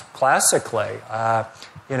couples, classically,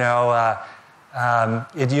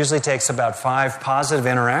 it usually takes about 5 positive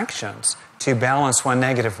interactions to balance one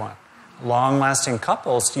negative one. Long-lasting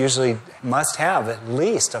couples usually must have at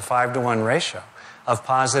least a 5-to-1 ratio of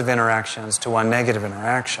positive interactions to one negative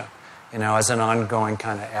interaction, as an ongoing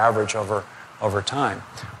kind of average over time.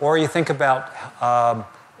 Or you think about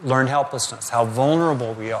learned helplessness, how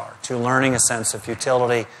vulnerable we are to learning a sense of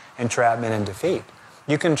futility, entrapment, and defeat.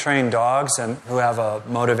 You can train dogs who have a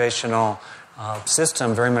motivational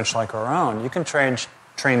system very much like our own. You can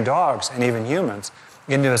train dogs and even humans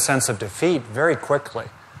into a sense of defeat very quickly.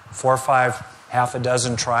 4 or 5, half a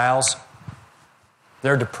dozen trials,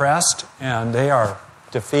 they're depressed and they are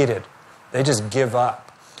defeated. They just give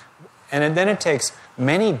up. And then it takes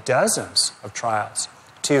many dozens of trials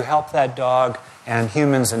to help that dog and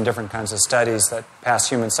humans in different kinds of studies that pass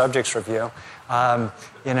human subjects review,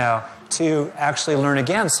 to actually learn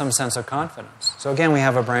again some sense of confidence. So again, we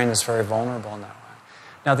have a brain that's very vulnerable in that way.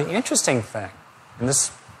 Now the interesting thing, and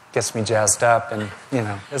this gets me jazzed up, and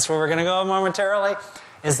that's where we're going to go momentarily,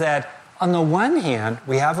 is that on the one hand,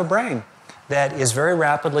 we have a brain that is very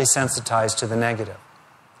rapidly sensitized to the negative.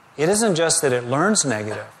 It isn't just that it learns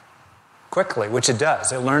negative quickly, which it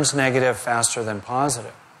does. It learns negative faster than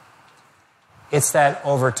positive. It's that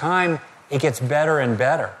over time, it gets better and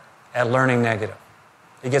better at learning negative.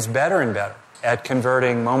 It gets better and better at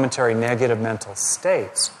converting momentary negative mental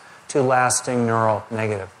states to lasting neural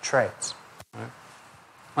negative traits. Right?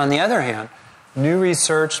 On the other hand, new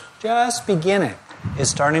research, just beginning, is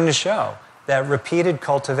starting to show that repeated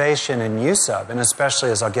cultivation and use of, and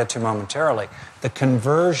especially, as I'll get to momentarily, the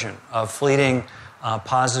conversion of fleeting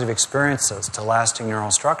positive experiences to lasting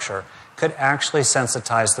neural structure could actually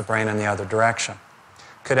sensitize the brain in the other direction.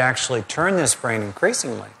 Could actually turn this brain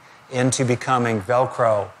increasingly into becoming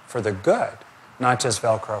Velcro for the good, not just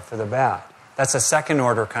Velcro for the bad. That's a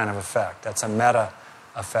second-order kind of effect. That's a meta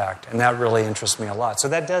effect, and that really interests me a lot. So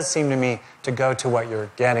that does seem to me to go to what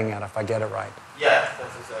you're getting at, if I get it right. Yeah,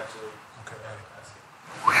 that's exactly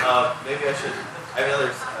what I'm asking. Maybe I should... I have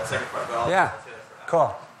another second part, but I'll say that for now.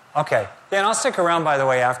 Cool. Okay. Yeah, and I'll stick around, by the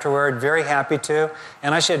way, afterward. Very happy to.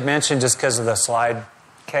 And I should mention, just because of the slide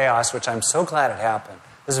chaos, which I'm so glad it happened.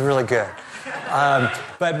 This is really good.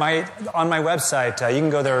 But on my website, you can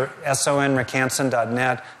go there,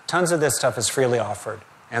 sonrecanson.net. Tons of this stuff is freely offered.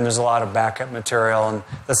 And there's a lot of backup material and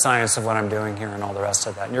the science of what I'm doing here and all the rest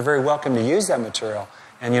of that. And you're very welcome to use that material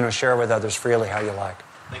and, share with others freely how you like.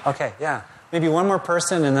 Okay, yeah. Maybe one more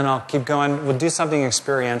person, and then I'll keep going. We'll do something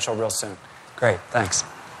experiential real soon. Great, thanks.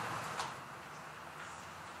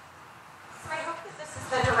 I hope that this is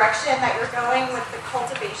the direction that you're going with the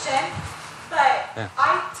cultivation, but yeah.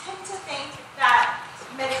 I tend to think that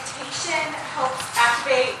meditation helps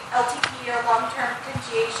activate LTP or long-term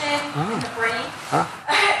potentiation in the brain.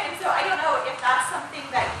 And so I don't know if that's something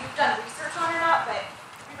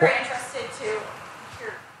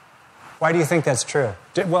Why do you think that's true?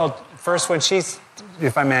 Well, first, when she's,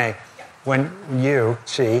 if I may, when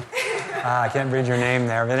she, I can't read your name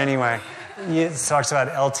there, but anyway, it talks about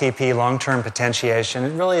LTP, long-term potentiation.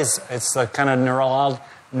 It really is, it's the kind of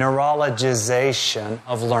neurologization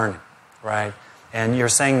of learning, right? And you're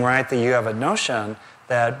saying, right, that you have a notion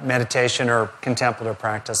that meditation or contemplative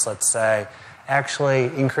practice, let's say,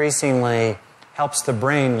 actually increasingly helps the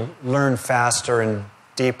brain learn faster and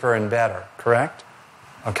deeper and better, correct?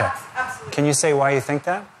 Okay. Absolutely. Can you say why you think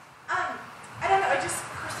that? I don't know, just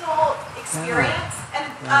personal experience and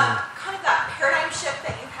kind of that paradigm shift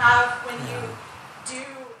that you have when you do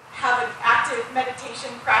have an active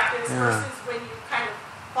meditation practice versus when you kind of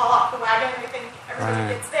fall off the wagon. I think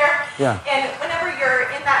everybody gets there. Yeah. And whenever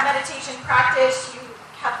you're in that meditation practice, you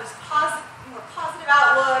have this more positive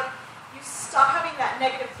outlook. You stop having that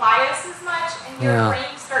negative bias as much, and your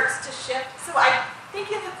brain starts to shift. So I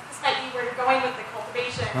think that this might be where you're going with the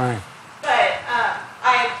cultivation. Right. But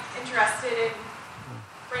I'm interested in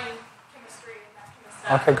brain chemistry and that kind of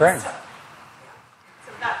stuff. Okay, great. So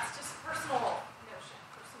that's just personal notion,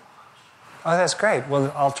 personal hunch. Oh, that's great.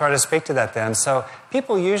 Well, I'll try to speak to that then. So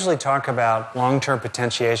people usually talk about long-term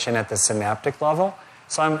potentiation at the synaptic level.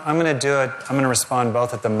 So I'm going to do it, I'm going to respond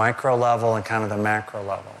both at the micro level and kind of the macro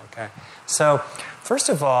level, okay? So first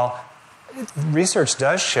of all, research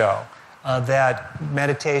does show that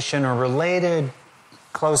meditation or related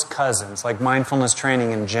close cousins, like mindfulness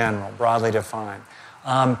training in general, broadly defined,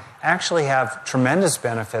 actually have tremendous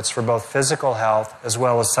benefits for both physical health as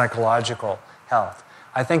well as psychological health.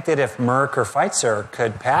 I think that if Merck or Pfizer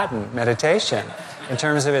could patent meditation in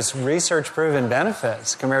terms of its research-proven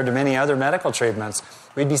benefits compared to many other medical treatments,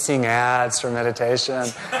 we'd be seeing ads for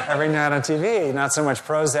meditation every night on TV, not so much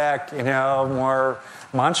Prozac, more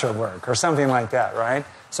mantra work or something like that, right?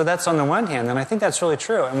 So that's on the one hand, and I think that's really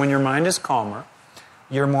true. And when your mind is calmer,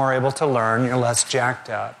 you're more able to learn, you're less jacked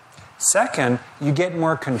up. Second, you get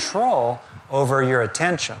more control over your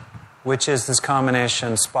attention, which is this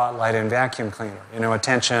combination spotlight and vacuum cleaner.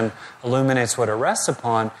 Attention illuminates what it rests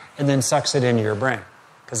upon and then sucks it into your brain.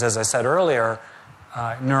 Because as I said earlier,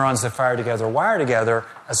 neurons that fire together wire together,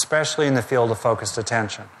 especially in the field of focused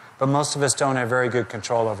attention. But most of us don't have very good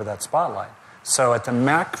control over that spotlight. So at the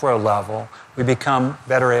macro level, we become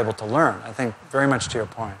better able to learn, I think very much to your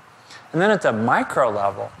point. And then at the micro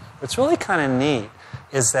level, what's really kind of neat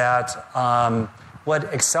is that what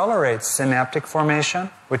accelerates synaptic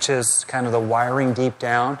formation, which is kind of the wiring deep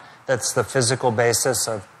down, that's the physical basis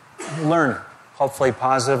of learning, hopefully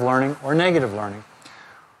positive learning or negative learning.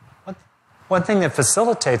 One thing that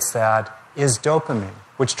facilitates that is dopamine,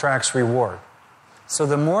 which tracks reward. So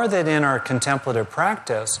the more that in our contemplative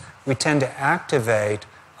practice, we tend to activate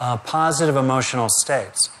positive emotional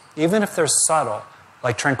states, even if they're subtle,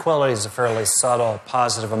 like tranquility is a fairly subtle,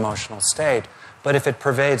 positive emotional state, but if it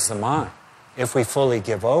pervades the mind, if we fully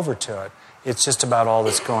give over to it, it's just about all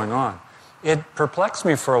that's going on. It perplexed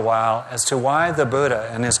me for a while as to why the Buddha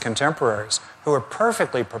and his contemporaries, who were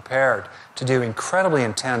perfectly prepared to do incredibly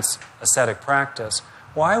intense ascetic practice,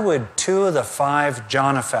 why would 2 of the 5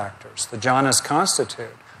 jhana factors, the jhanas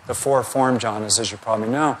constitute, the 4 form jhanas, as you probably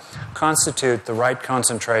know, constitute the right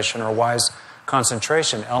concentration or wise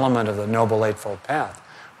concentration element of the Noble Eightfold Path.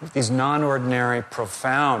 These non-ordinary,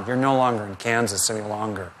 profound, you're no longer in Kansas any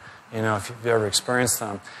longer, if you've ever experienced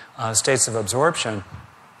them, states of absorption.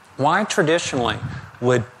 Why traditionally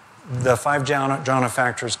would the 5 jhana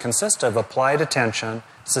factors consist of applied attention,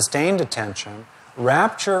 sustained attention,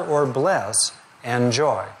 rapture or bliss, and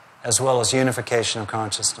joy, as well as unification of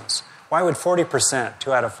consciousness? Why would 40%,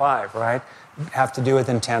 2 out of 5, right, have to do with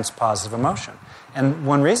intense positive emotion? And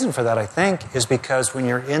one reason for that, I think, is because when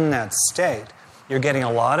you're in that state, you're getting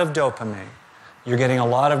a lot of dopamine, you're getting a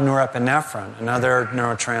lot of norepinephrine, another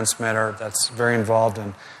neurotransmitter that's very involved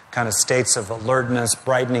in kind of states of alertness,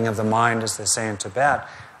 brightening of the mind, as they say in Tibet.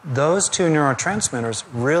 Those 2 neurotransmitters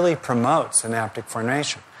really promote synaptic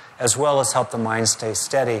formation, as well as help the mind stay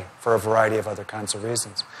steady for a variety of other kinds of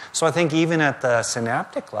reasons. So I think even at the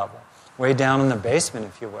synaptic level, way down in the basement,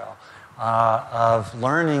 if you will, of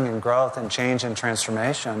learning and growth and change and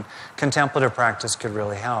transformation, contemplative practice could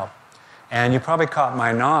really help. And you probably caught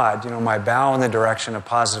my nod, my bow in the direction of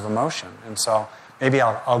positive emotion. And so maybe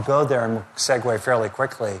I'll go there and segue fairly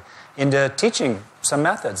quickly into teaching some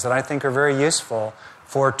methods that I think are very useful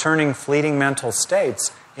for turning fleeting mental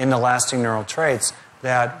states into lasting neural traits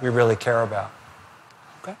that we really care about.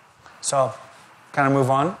 Okay? So kind of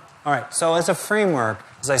move on. All right, so as a framework,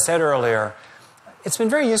 as I said earlier, it's been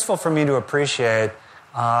very useful for me to appreciate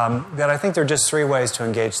that I think there are just 3 ways to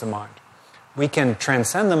engage the mind. We can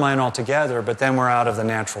transcend the mind altogether, but then we're out of the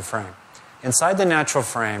natural frame. Inside the natural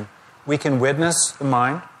frame, we can witness the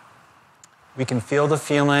mind, we can feel the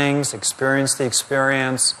feelings, experience the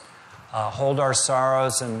experience, hold our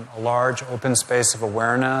sorrows in a large open space of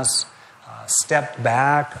awareness, step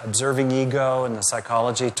back, observing ego in the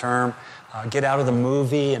psychology term, get out of the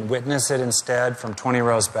movie and witness it instead from 20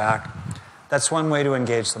 rows back. That's one way to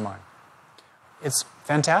engage the mind. It's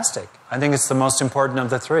fantastic. I think it's the most important of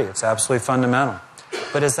the three. It's absolutely fundamental.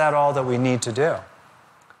 But is that all that we need to do?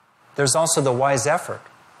 There's also the wise effort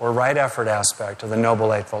or right effort aspect of the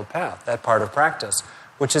Noble Eightfold Path, that part of practice,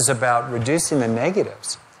 which is about reducing the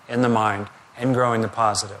negatives in the mind and growing the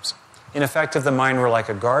positives. In effect, if the mind were like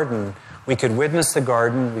a garden, we could witness the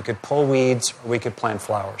garden, we could pull weeds, or we could plant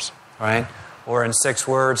flowers, right? Or in 6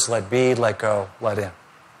 words, let be, let go, let in.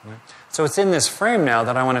 Right? So it's in this frame now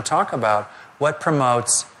that I want to talk about what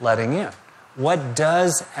promotes letting in. What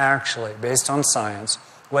does actually, based on science,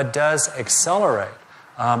 what does accelerate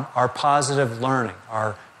our positive learning,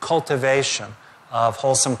 our cultivation of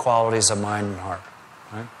wholesome qualities of mind and heart?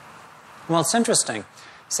 Right? Well, it's interesting.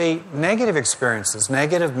 See, negative experiences,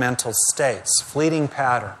 negative mental states, fleeting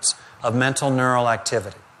patterns of mental neural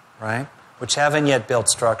activity, right, which haven't yet built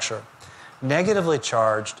structure, negatively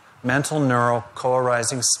charged mental neural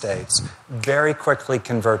co-arising states very quickly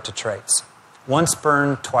convert to traits. Once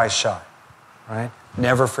burned, twice shy, right?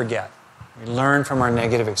 Never forget. We learn from our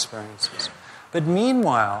negative experiences. But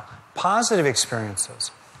meanwhile, positive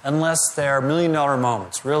experiences, unless they're million-dollar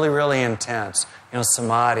moments, really, really intense,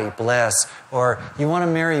 samadhi, bliss, or you want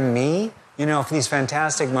to marry me? For these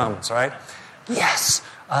fantastic moments, right? Yes!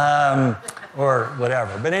 Or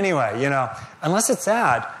whatever. But anyway, unless it's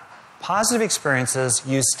that, positive experiences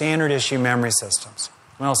use standard issue memory systems.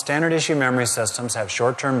 Well, standard issue memory systems have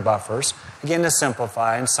short-term buffers, again to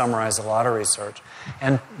simplify and summarize a lot of research,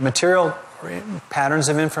 and material patterns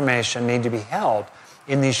of information need to be held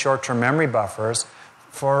in these short-term memory buffers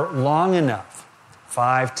for long enough,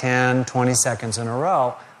 5, 10, 20 seconds in a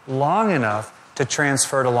row, long enough to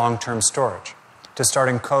transfer to long-term storage, to start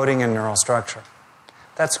encoding in neural structure.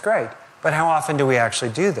 That's great, but how often do we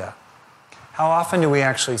actually do that? How often do we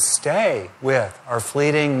actually stay with our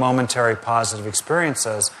fleeting, momentary positive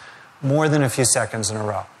experiences more than a few seconds in a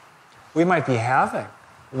row? We might be having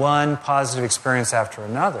one positive experience after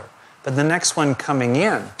another, but the next one coming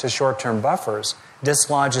in to short-term buffers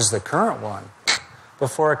dislodges the current one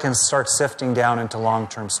before it can start sifting down into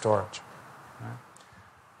long-term storage. Right?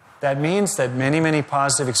 That means that many, many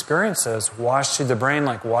positive experiences wash through the brain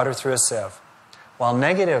like water through a sieve, while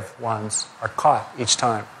negative ones are caught each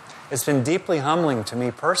time. It's been deeply humbling to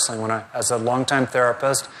me personally as a longtime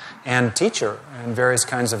therapist and teacher in various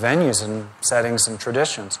kinds of venues and settings and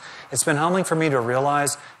traditions. It's been humbling for me to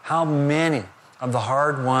realize how many of the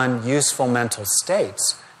hard-won, useful mental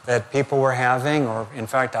states that people were having, or in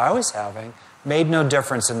fact I was having, made no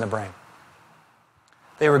difference in the brain.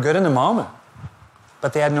 They were good in the moment,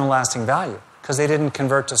 but they had no lasting value because they didn't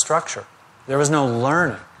convert to structure. There was no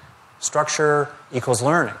learning. Structure equals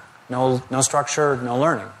learning. No structure, no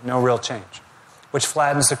learning, no real change, which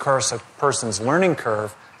flattens the course of a person's learning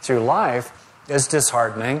curve through life, is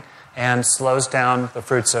disheartening and slows down the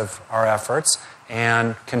fruits of our efforts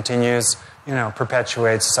and continues,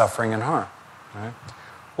 perpetuates suffering and harm. Right?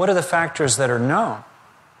 What are the factors that are known?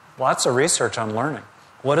 Lots of research on learning.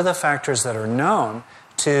 What are the factors that are known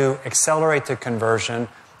to accelerate the conversion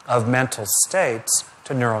of mental states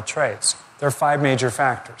to neural traits? There are 5 major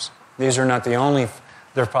factors. These are not the only.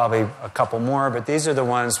 There are probably a couple more, but these are the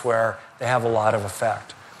ones where they have a lot of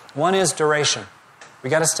effect. One is duration. We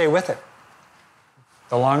got to stay with it.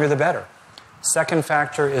 The longer, the better. Second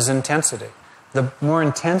factor is intensity. The more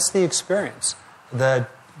intense the experience, the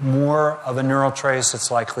more of a neural trace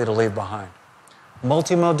it's likely to leave behind.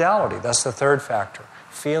 Multimodality, that's the third factor.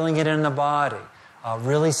 Feeling it in the body,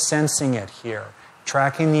 really sensing it here,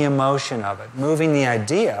 tracking the emotion of it, moving the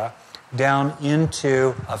idea down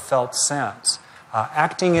into a felt sense.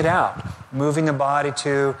 Acting it out, moving the body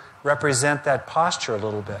to represent that posture a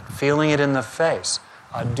little bit, feeling it in the face,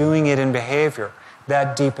 doing it in behavior.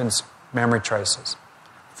 That deepens memory traces.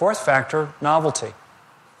 Fourth factor, novelty.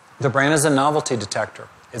 The brain is a novelty detector.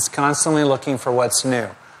 It's constantly looking for what's new,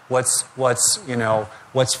 what's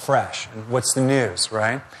fresh, and what's the news,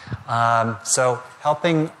 right? So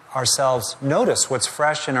helping ourselves notice what's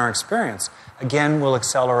fresh in our experience, again, will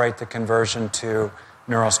accelerate the conversion to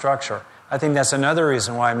neural structure. I think that's another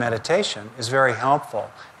reason why meditation is very helpful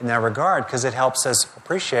in that regard, because it helps us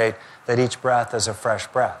appreciate that each breath is a fresh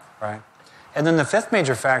breath, right? And then the fifth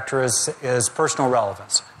major factor is personal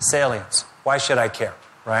relevance, salience. Why should I care,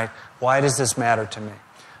 right? Why does this matter to me?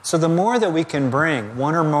 So the more that we can bring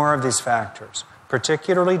one or more of these factors,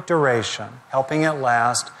 particularly duration, helping it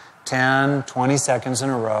last 10, 20 seconds in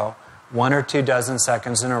a row, 1 or 2 dozen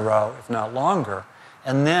seconds in a row, if not longer.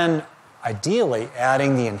 And then, ideally,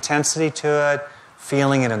 adding the intensity to it,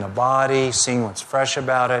 feeling it in the body, seeing what's fresh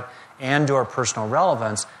about it, and/or personal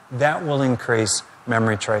relevance, that will increase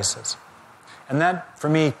memory traces. And that, for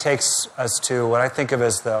me, takes us to what I think of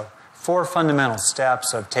as the 4 fundamental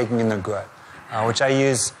steps of taking in the good, which I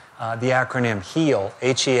use the acronym HEAL,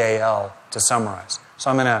 H-E-A-L, to summarize. So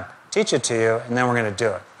I'm going to teach it to you, and then we're going to do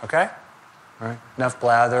it, okay? All right, enough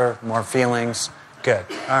blather, more feelings, good.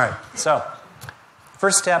 All right, so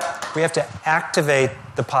first step, we have to activate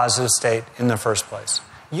the positive state in the first place.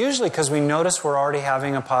 Usually because we notice we're already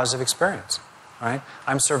having a positive experience, right?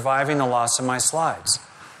 I'm surviving the loss of my slides.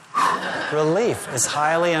 Relief is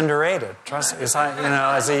highly underrated. Trust, is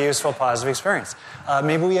as a useful positive experience.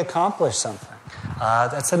 Maybe we accomplished something.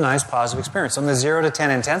 That's a nice positive experience. On the 0 to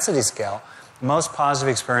 10 intensity scale, most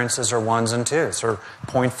positive experiences are 1s and 2s, or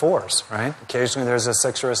 0.4s, right? Occasionally there's a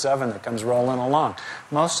 6 or a 7 that comes rolling along.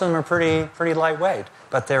 Most of them are pretty lightweight,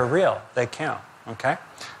 but they're real. They count, okay?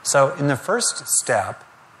 So in the first step,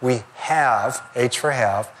 we have, H for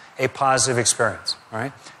have, a positive experience,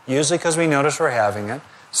 right? Usually because we notice we're having it.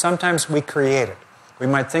 Sometimes we create it. We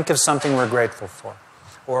might think of something we're grateful for,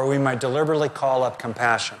 or we might deliberately call up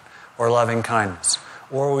compassion or loving kindness.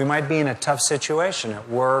 Or we might be in a tough situation at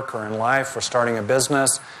work or in life. We're starting a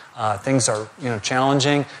business. Things are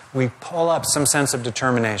challenging. We pull up some sense of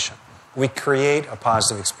determination. We create a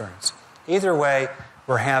positive experience. Either way,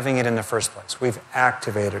 we're having it in the first place. We've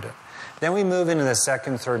activated it. Then we move into the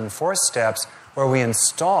second, third, and fourth steps where we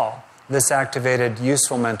install this activated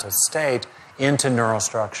useful mental state into neural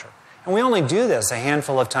structure. And we only do this a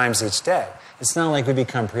handful of times each day. It's not like we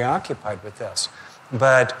become preoccupied with this.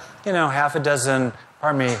 But, half a dozen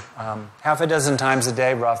times a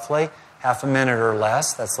day, roughly, half a minute or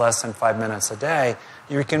less, that's less than 5 minutes a day,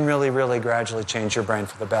 you can really, really gradually change your brain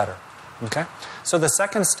for the better. Okay? So the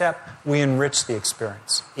second step, we enrich the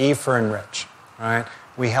experience. E for enrich. Right?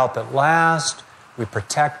 We help it last, we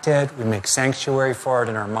protect it, we make sanctuary for it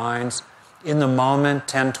in our minds. In the moment,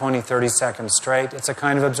 10, 20, 30 seconds straight, it's a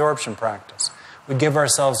kind of absorption practice. We give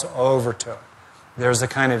ourselves over to it. There's a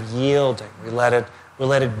kind of yielding. We let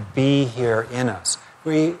it be here in us.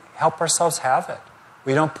 We help ourselves have it.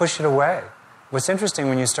 We don't push it away. What's interesting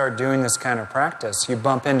when you start doing this kind of practice, you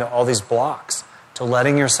bump into all these blocks to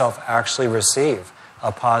letting yourself actually receive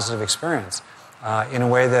a positive experience in a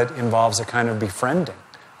way that involves a kind of befriending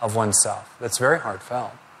of oneself. That's very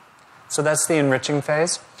heartfelt. So that's the enriching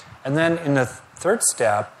phase. And then in the third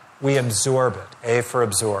step, we absorb it, A for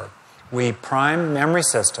absorb. We prime memory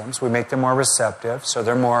systems, we make them more receptive, so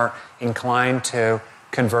they're more inclined to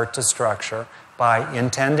convert to structure by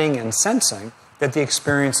intending and sensing that the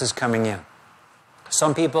experience is coming in.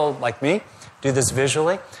 Some people, like me, do this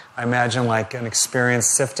visually. I imagine like an experience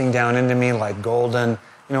sifting down into me like golden,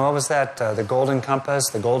 what was that? The golden compass,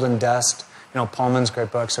 the golden dust, Pullman's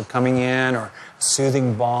great books are coming in, or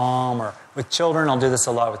soothing balm, or with children, I'll do this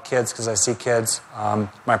a lot with kids because I see kids,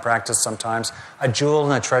 my practice sometimes, a jewel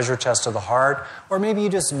in a treasure chest of the heart, or maybe you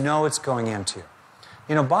just know it's going into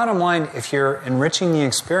you. Bottom line, if you're enriching the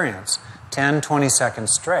experience 10, 20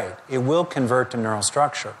 seconds straight, it will convert to neural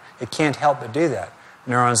structure. It can't help but do that.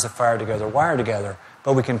 Neurons that fire together wire together,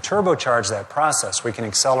 but we can turbocharge that process. We can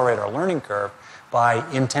accelerate our learning curve by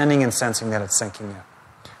intending and sensing that it's sinking in.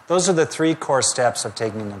 Those are the 3 core steps of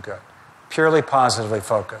taking in the good, purely positively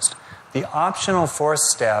focused. The optional fourth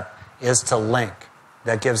step is to link.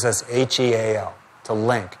 That gives us HEAL, to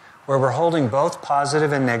link, where we're holding both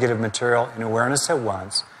positive and negative material in awareness at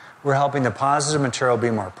once. We're helping the positive material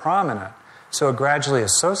be more prominent, so it gradually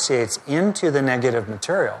associates into the negative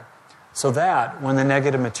material, so that when the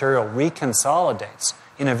negative material reconsolidates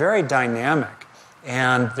in a very dynamic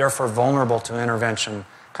and therefore vulnerable to intervention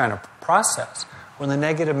kind of process, when the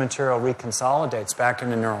negative material reconsolidates back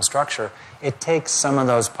into neural structure, it takes some of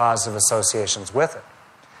those positive associations with it.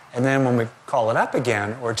 And then when we call it up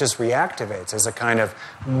again, or it just reactivates as a kind of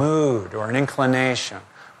mood or an inclination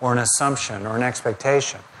or an assumption or an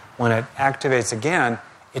expectation, when it activates again,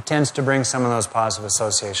 it tends to bring some of those positive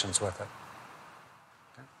associations with it.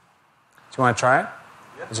 Okay. Do you want to try it?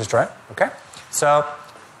 Yeah. Let's just try it? Okay. So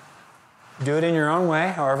do it in your own way,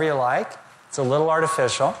 however you like. It's a little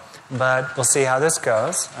artificial, but we'll see how this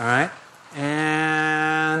goes, all right?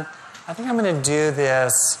 And I think I'm going to do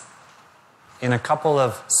this in a couple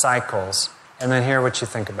of cycles and then hear what you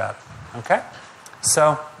think about it, okay?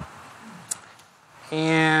 So,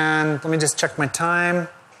 and let me just check my time.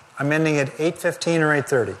 I'm ending at 8:15 or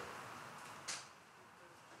 8:30?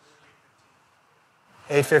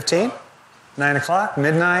 8:15? 9 o'clock?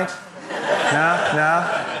 Midnight?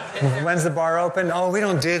 No? When's the bar open? Oh, we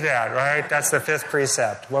don't do that, right? That's the 5th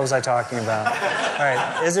precept. What was I talking about? All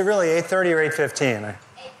right. Is it really 8:30 or 8:15?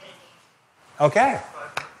 Okay.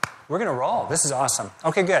 We're going to roll. This is awesome.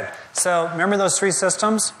 Okay, good. So remember those 3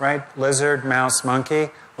 systems, right? Lizard, mouse,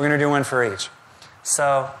 monkey. We're going to do one for each.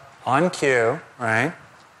 So on cue, right?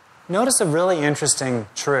 Notice a really interesting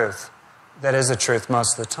truth that is a truth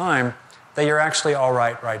most of the time, that you're actually all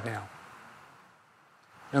right now.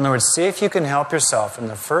 In other words, see if you can help yourself in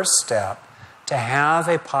the first step to have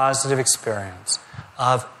a positive experience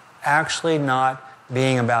of actually not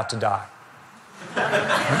being about to die.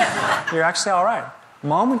 You're actually all right.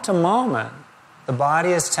 Moment to moment, the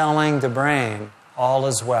body is telling the brain all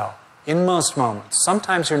is well. In most moments.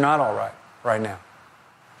 Sometimes you're not all right now.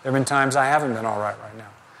 There have been times I haven't been all right now.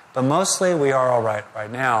 But mostly we are all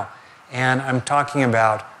right now. And I'm talking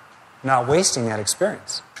about not wasting that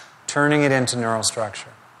experience, turning it into neural structure.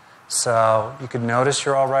 So you could notice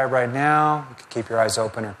you're all right now. You could keep your eyes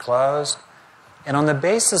open or closed. And on the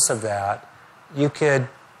basis of that, you could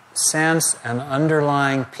sense an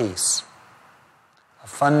underlying peace, a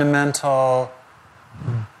fundamental,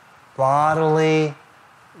 bodily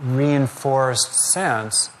reinforced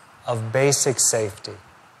sense of basic safety,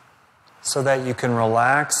 so that you can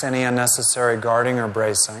relax any unnecessary guarding or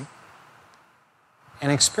bracing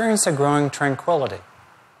and experience a growing tranquility,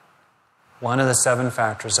 one of the 7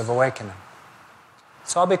 factors of awakening.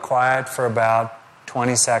 So I'll be quiet for about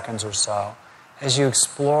 20 seconds or so as you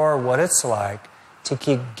explore what it's like to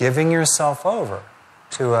keep giving yourself over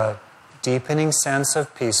to a deepening sense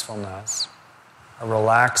of peacefulness, a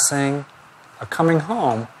relaxing, a coming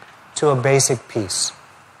home to a basic peace.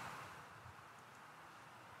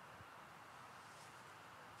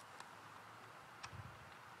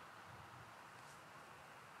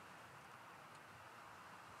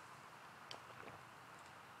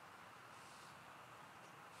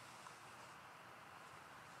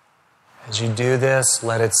 As you do this,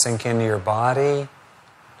 let it sink into your body.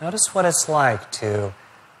 Notice what it's like to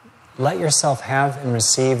let yourself have and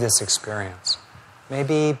receive this experience.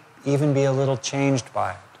 Maybe even be a little changed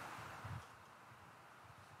by it.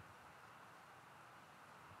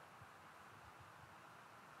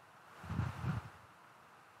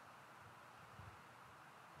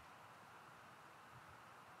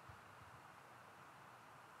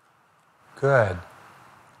 Good.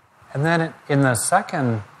 And then in the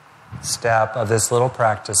second step of this little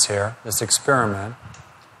practice here, this experiment,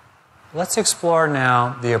 let's explore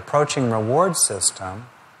now the approaching reward system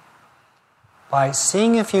by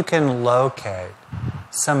seeing if you can locate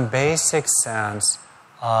some basic sense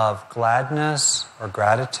of gladness or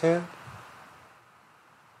gratitude.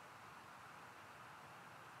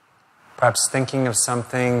 Perhaps thinking of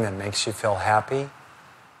something that makes you feel happy.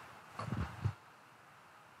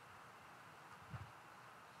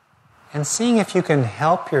 And seeing if you can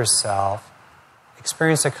help yourself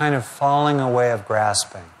experience a kind of falling away of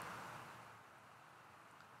grasping.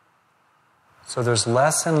 So there's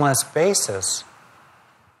less and less basis,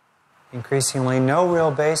 increasingly no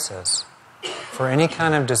real basis, for any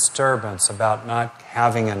kind of disturbance about not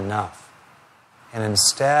having enough. And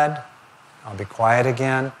instead, I'll be quiet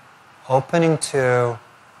again, opening to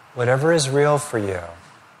whatever is real for you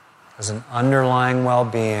as an underlying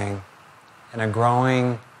well-being and a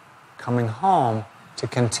growing coming home to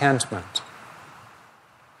contentment.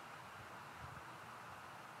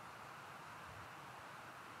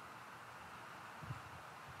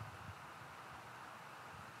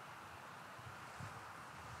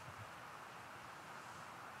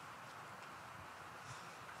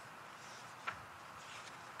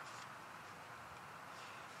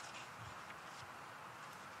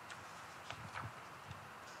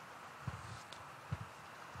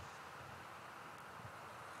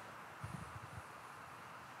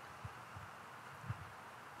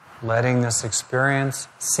 Letting this experience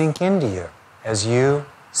sink into you as you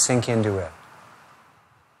sink into it.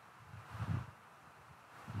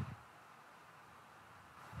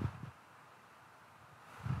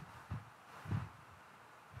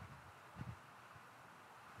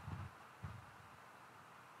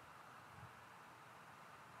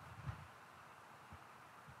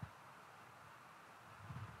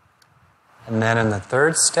 And then in the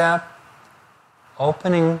third step,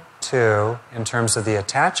 opening to, in terms of the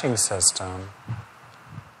attaching system,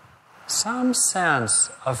 some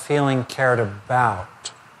sense of feeling cared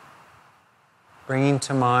about. Bringing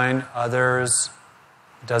to mind others,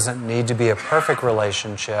 it doesn't need to be a perfect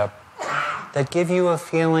relationship, that give you a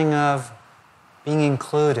feeling of being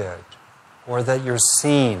included, or that you're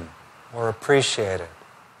seen, or appreciated,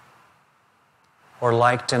 or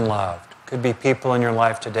liked and loved. Could be people in your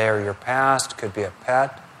life today or your past, could be a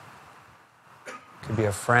pet, Could be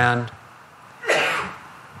a friend.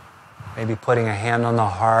 Maybe putting a hand on the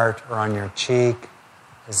heart or on your cheek,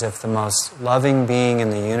 as if the most loving being in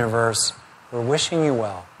the universe were wishing you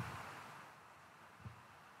well.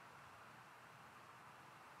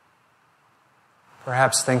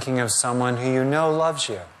 Perhaps thinking of someone who you know loves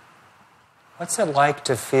you. What's it like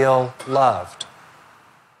to feel loved?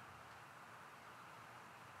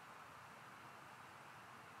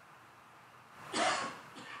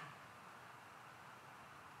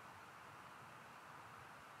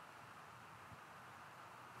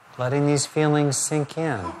 Letting these feelings sink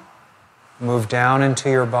in, move down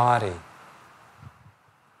into your body,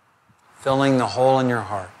 filling the hole in your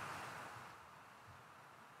heart.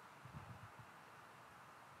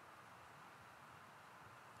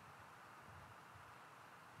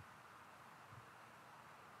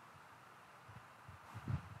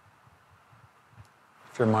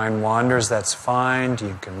 If your mind wanders, that's fine.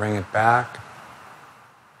 You can bring it back.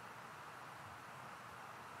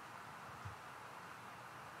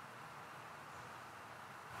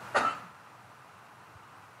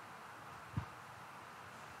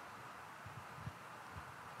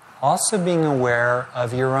 Also being aware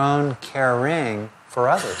of your own caring for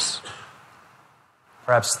others.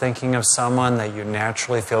 Perhaps thinking of someone that you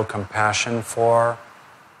naturally feel compassion for,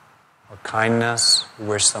 or kindness, you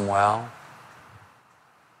wish them well.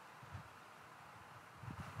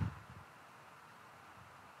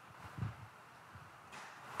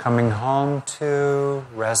 Coming home to,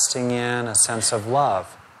 resting in a sense of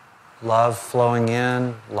love. Love flowing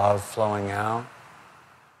in, love flowing out.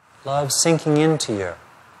 Love sinking into you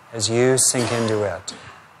as you sink into it.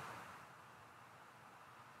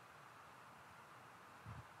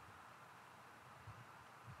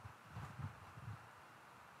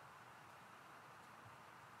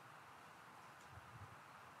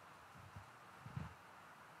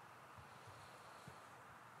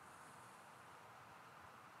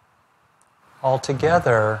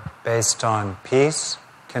 Altogether, based on peace,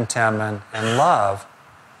 contentment, and love,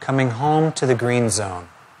 coming home to the green zone.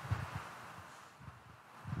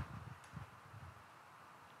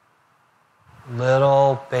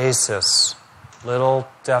 Little basis, little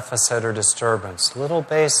deficit or disturbance, little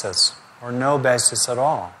basis or no basis at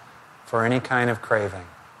all for any kind of craving.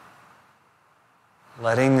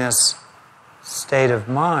 Letting this state of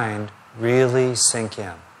mind really sink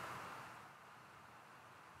in.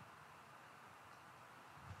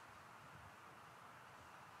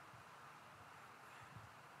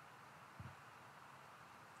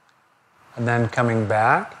 And then coming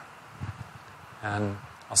back, and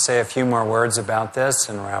I'll say a few more words about this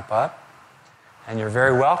and wrap up. And you're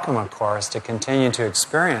very welcome, of course, to continue to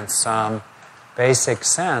experience some basic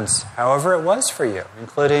sense, however it was for you,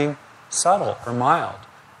 including subtle or mild,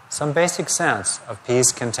 some basic sense of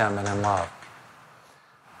peace, contentment, and love.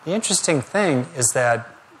 The interesting thing is that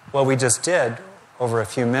what we just did over a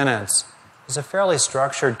few minutes is a fairly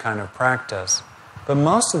structured kind of practice. But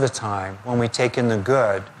most of the time, when we take in the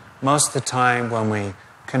good, most of the time when we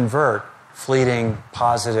convert fleeting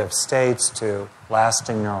positive states to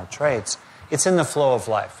lasting neural traits, it's in the flow of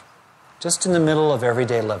life, just in the middle of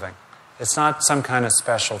everyday living. It's not some kind of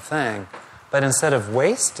special thing, but instead of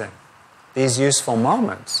wasting these useful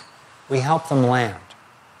moments, we help them land.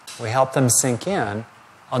 We help them sink in,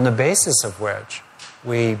 on the basis of which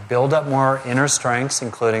we build up more inner strengths,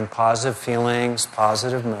 including positive feelings,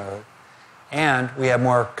 positive mood, and we have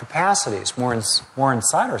more capacities, more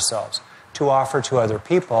inside ourselves to offer to other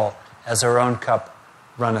people as our own cup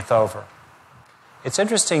runneth over. It's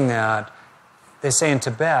interesting that they say in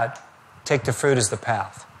Tibet, take the fruit as the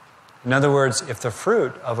path. In other words, if the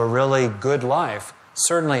fruit of a really good life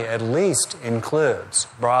certainly at least includes,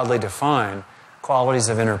 broadly defined, qualities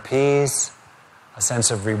of inner peace, a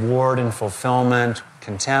sense of reward and fulfillment,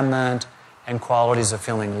 contentment, and qualities of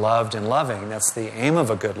feeling loved and loving, that's the aim of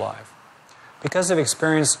a good life. Because of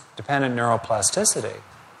experience-dependent neuroplasticity,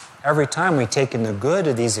 every time we take in the good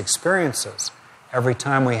of these experiences, every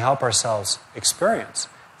time we help ourselves experience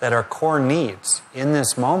that our core needs, in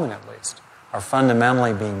this moment at least, are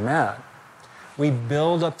fundamentally being met, we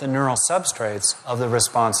build up the neural substrates of the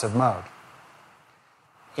responsive mode.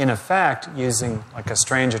 In effect, using like a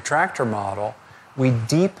strange attractor model, we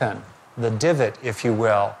deepen the divot, if you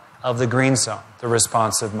will, of the green zone, the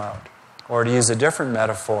responsive mode. Or to use a different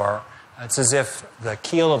metaphor, it's as if the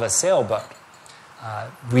keel of a sailboat.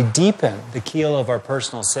 We deepen the keel of our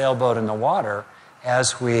personal sailboat in the water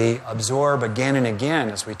as we absorb again and again,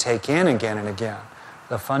 as we take in again and again,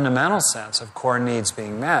 the fundamental sense of core needs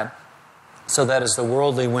being met, so that as the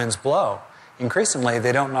worldly winds blow, increasingly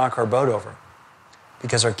they don't knock our boat over,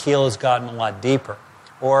 because our keel has gotten a lot deeper.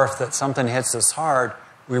 or if something hits us hard,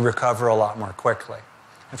 we recover a lot more quickly.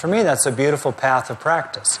 And for me, that's a beautiful path of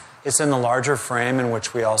practice. It's in the larger frame in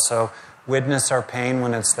which we also witness our pain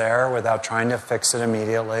when it's there without trying to fix it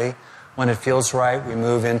immediately. When it feels right, we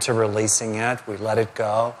move into releasing it. We let it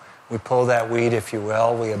go. We pull that weed, if you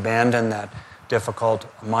will. We abandon that difficult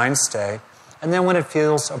mind state. And then when it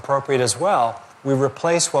feels appropriate as well, we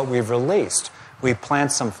replace what we've released. We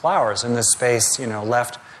plant some flowers in this space,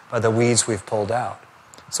 left by the weeds we've pulled out.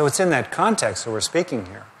 So it's in that context that we're speaking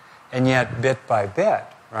here. And yet, bit by bit,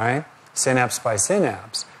 right, synapse by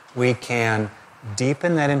synapse, we can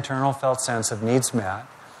deepen that internal felt sense of needs met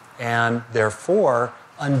and therefore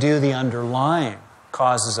undo the underlying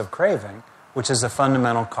causes of craving, which is a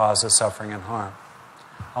fundamental cause of suffering and harm.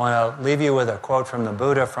 I want to leave you with a quote from the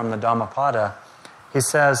Buddha from the Dhammapada. He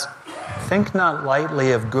says, "Think not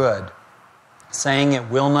lightly of good, saying it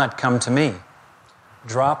will not come to me.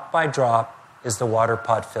 Drop by drop is the water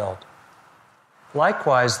pot filled.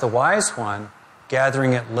 Likewise, the wise one,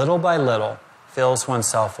 gathering it little by little, fills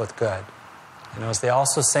oneself with good." As they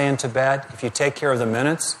also say in Tibet, if you take care of the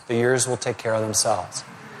minutes, the years will take care of themselves.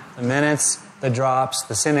 The minutes, the drops,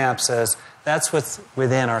 the synapses, that's what's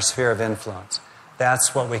within our sphere of influence.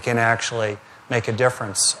 That's what we can actually make a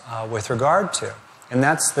difference with regard to. And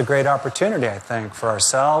that's the great opportunity, I think, for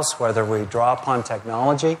ourselves, whether we draw upon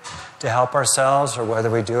technology to help ourselves or whether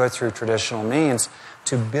we do it through traditional means,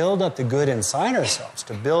 to build up the good inside ourselves,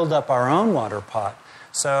 to build up our own water pot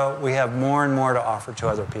so we have more and more to offer to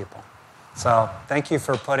other people. So thank you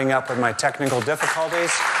for putting up with my technical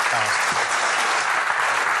difficulties.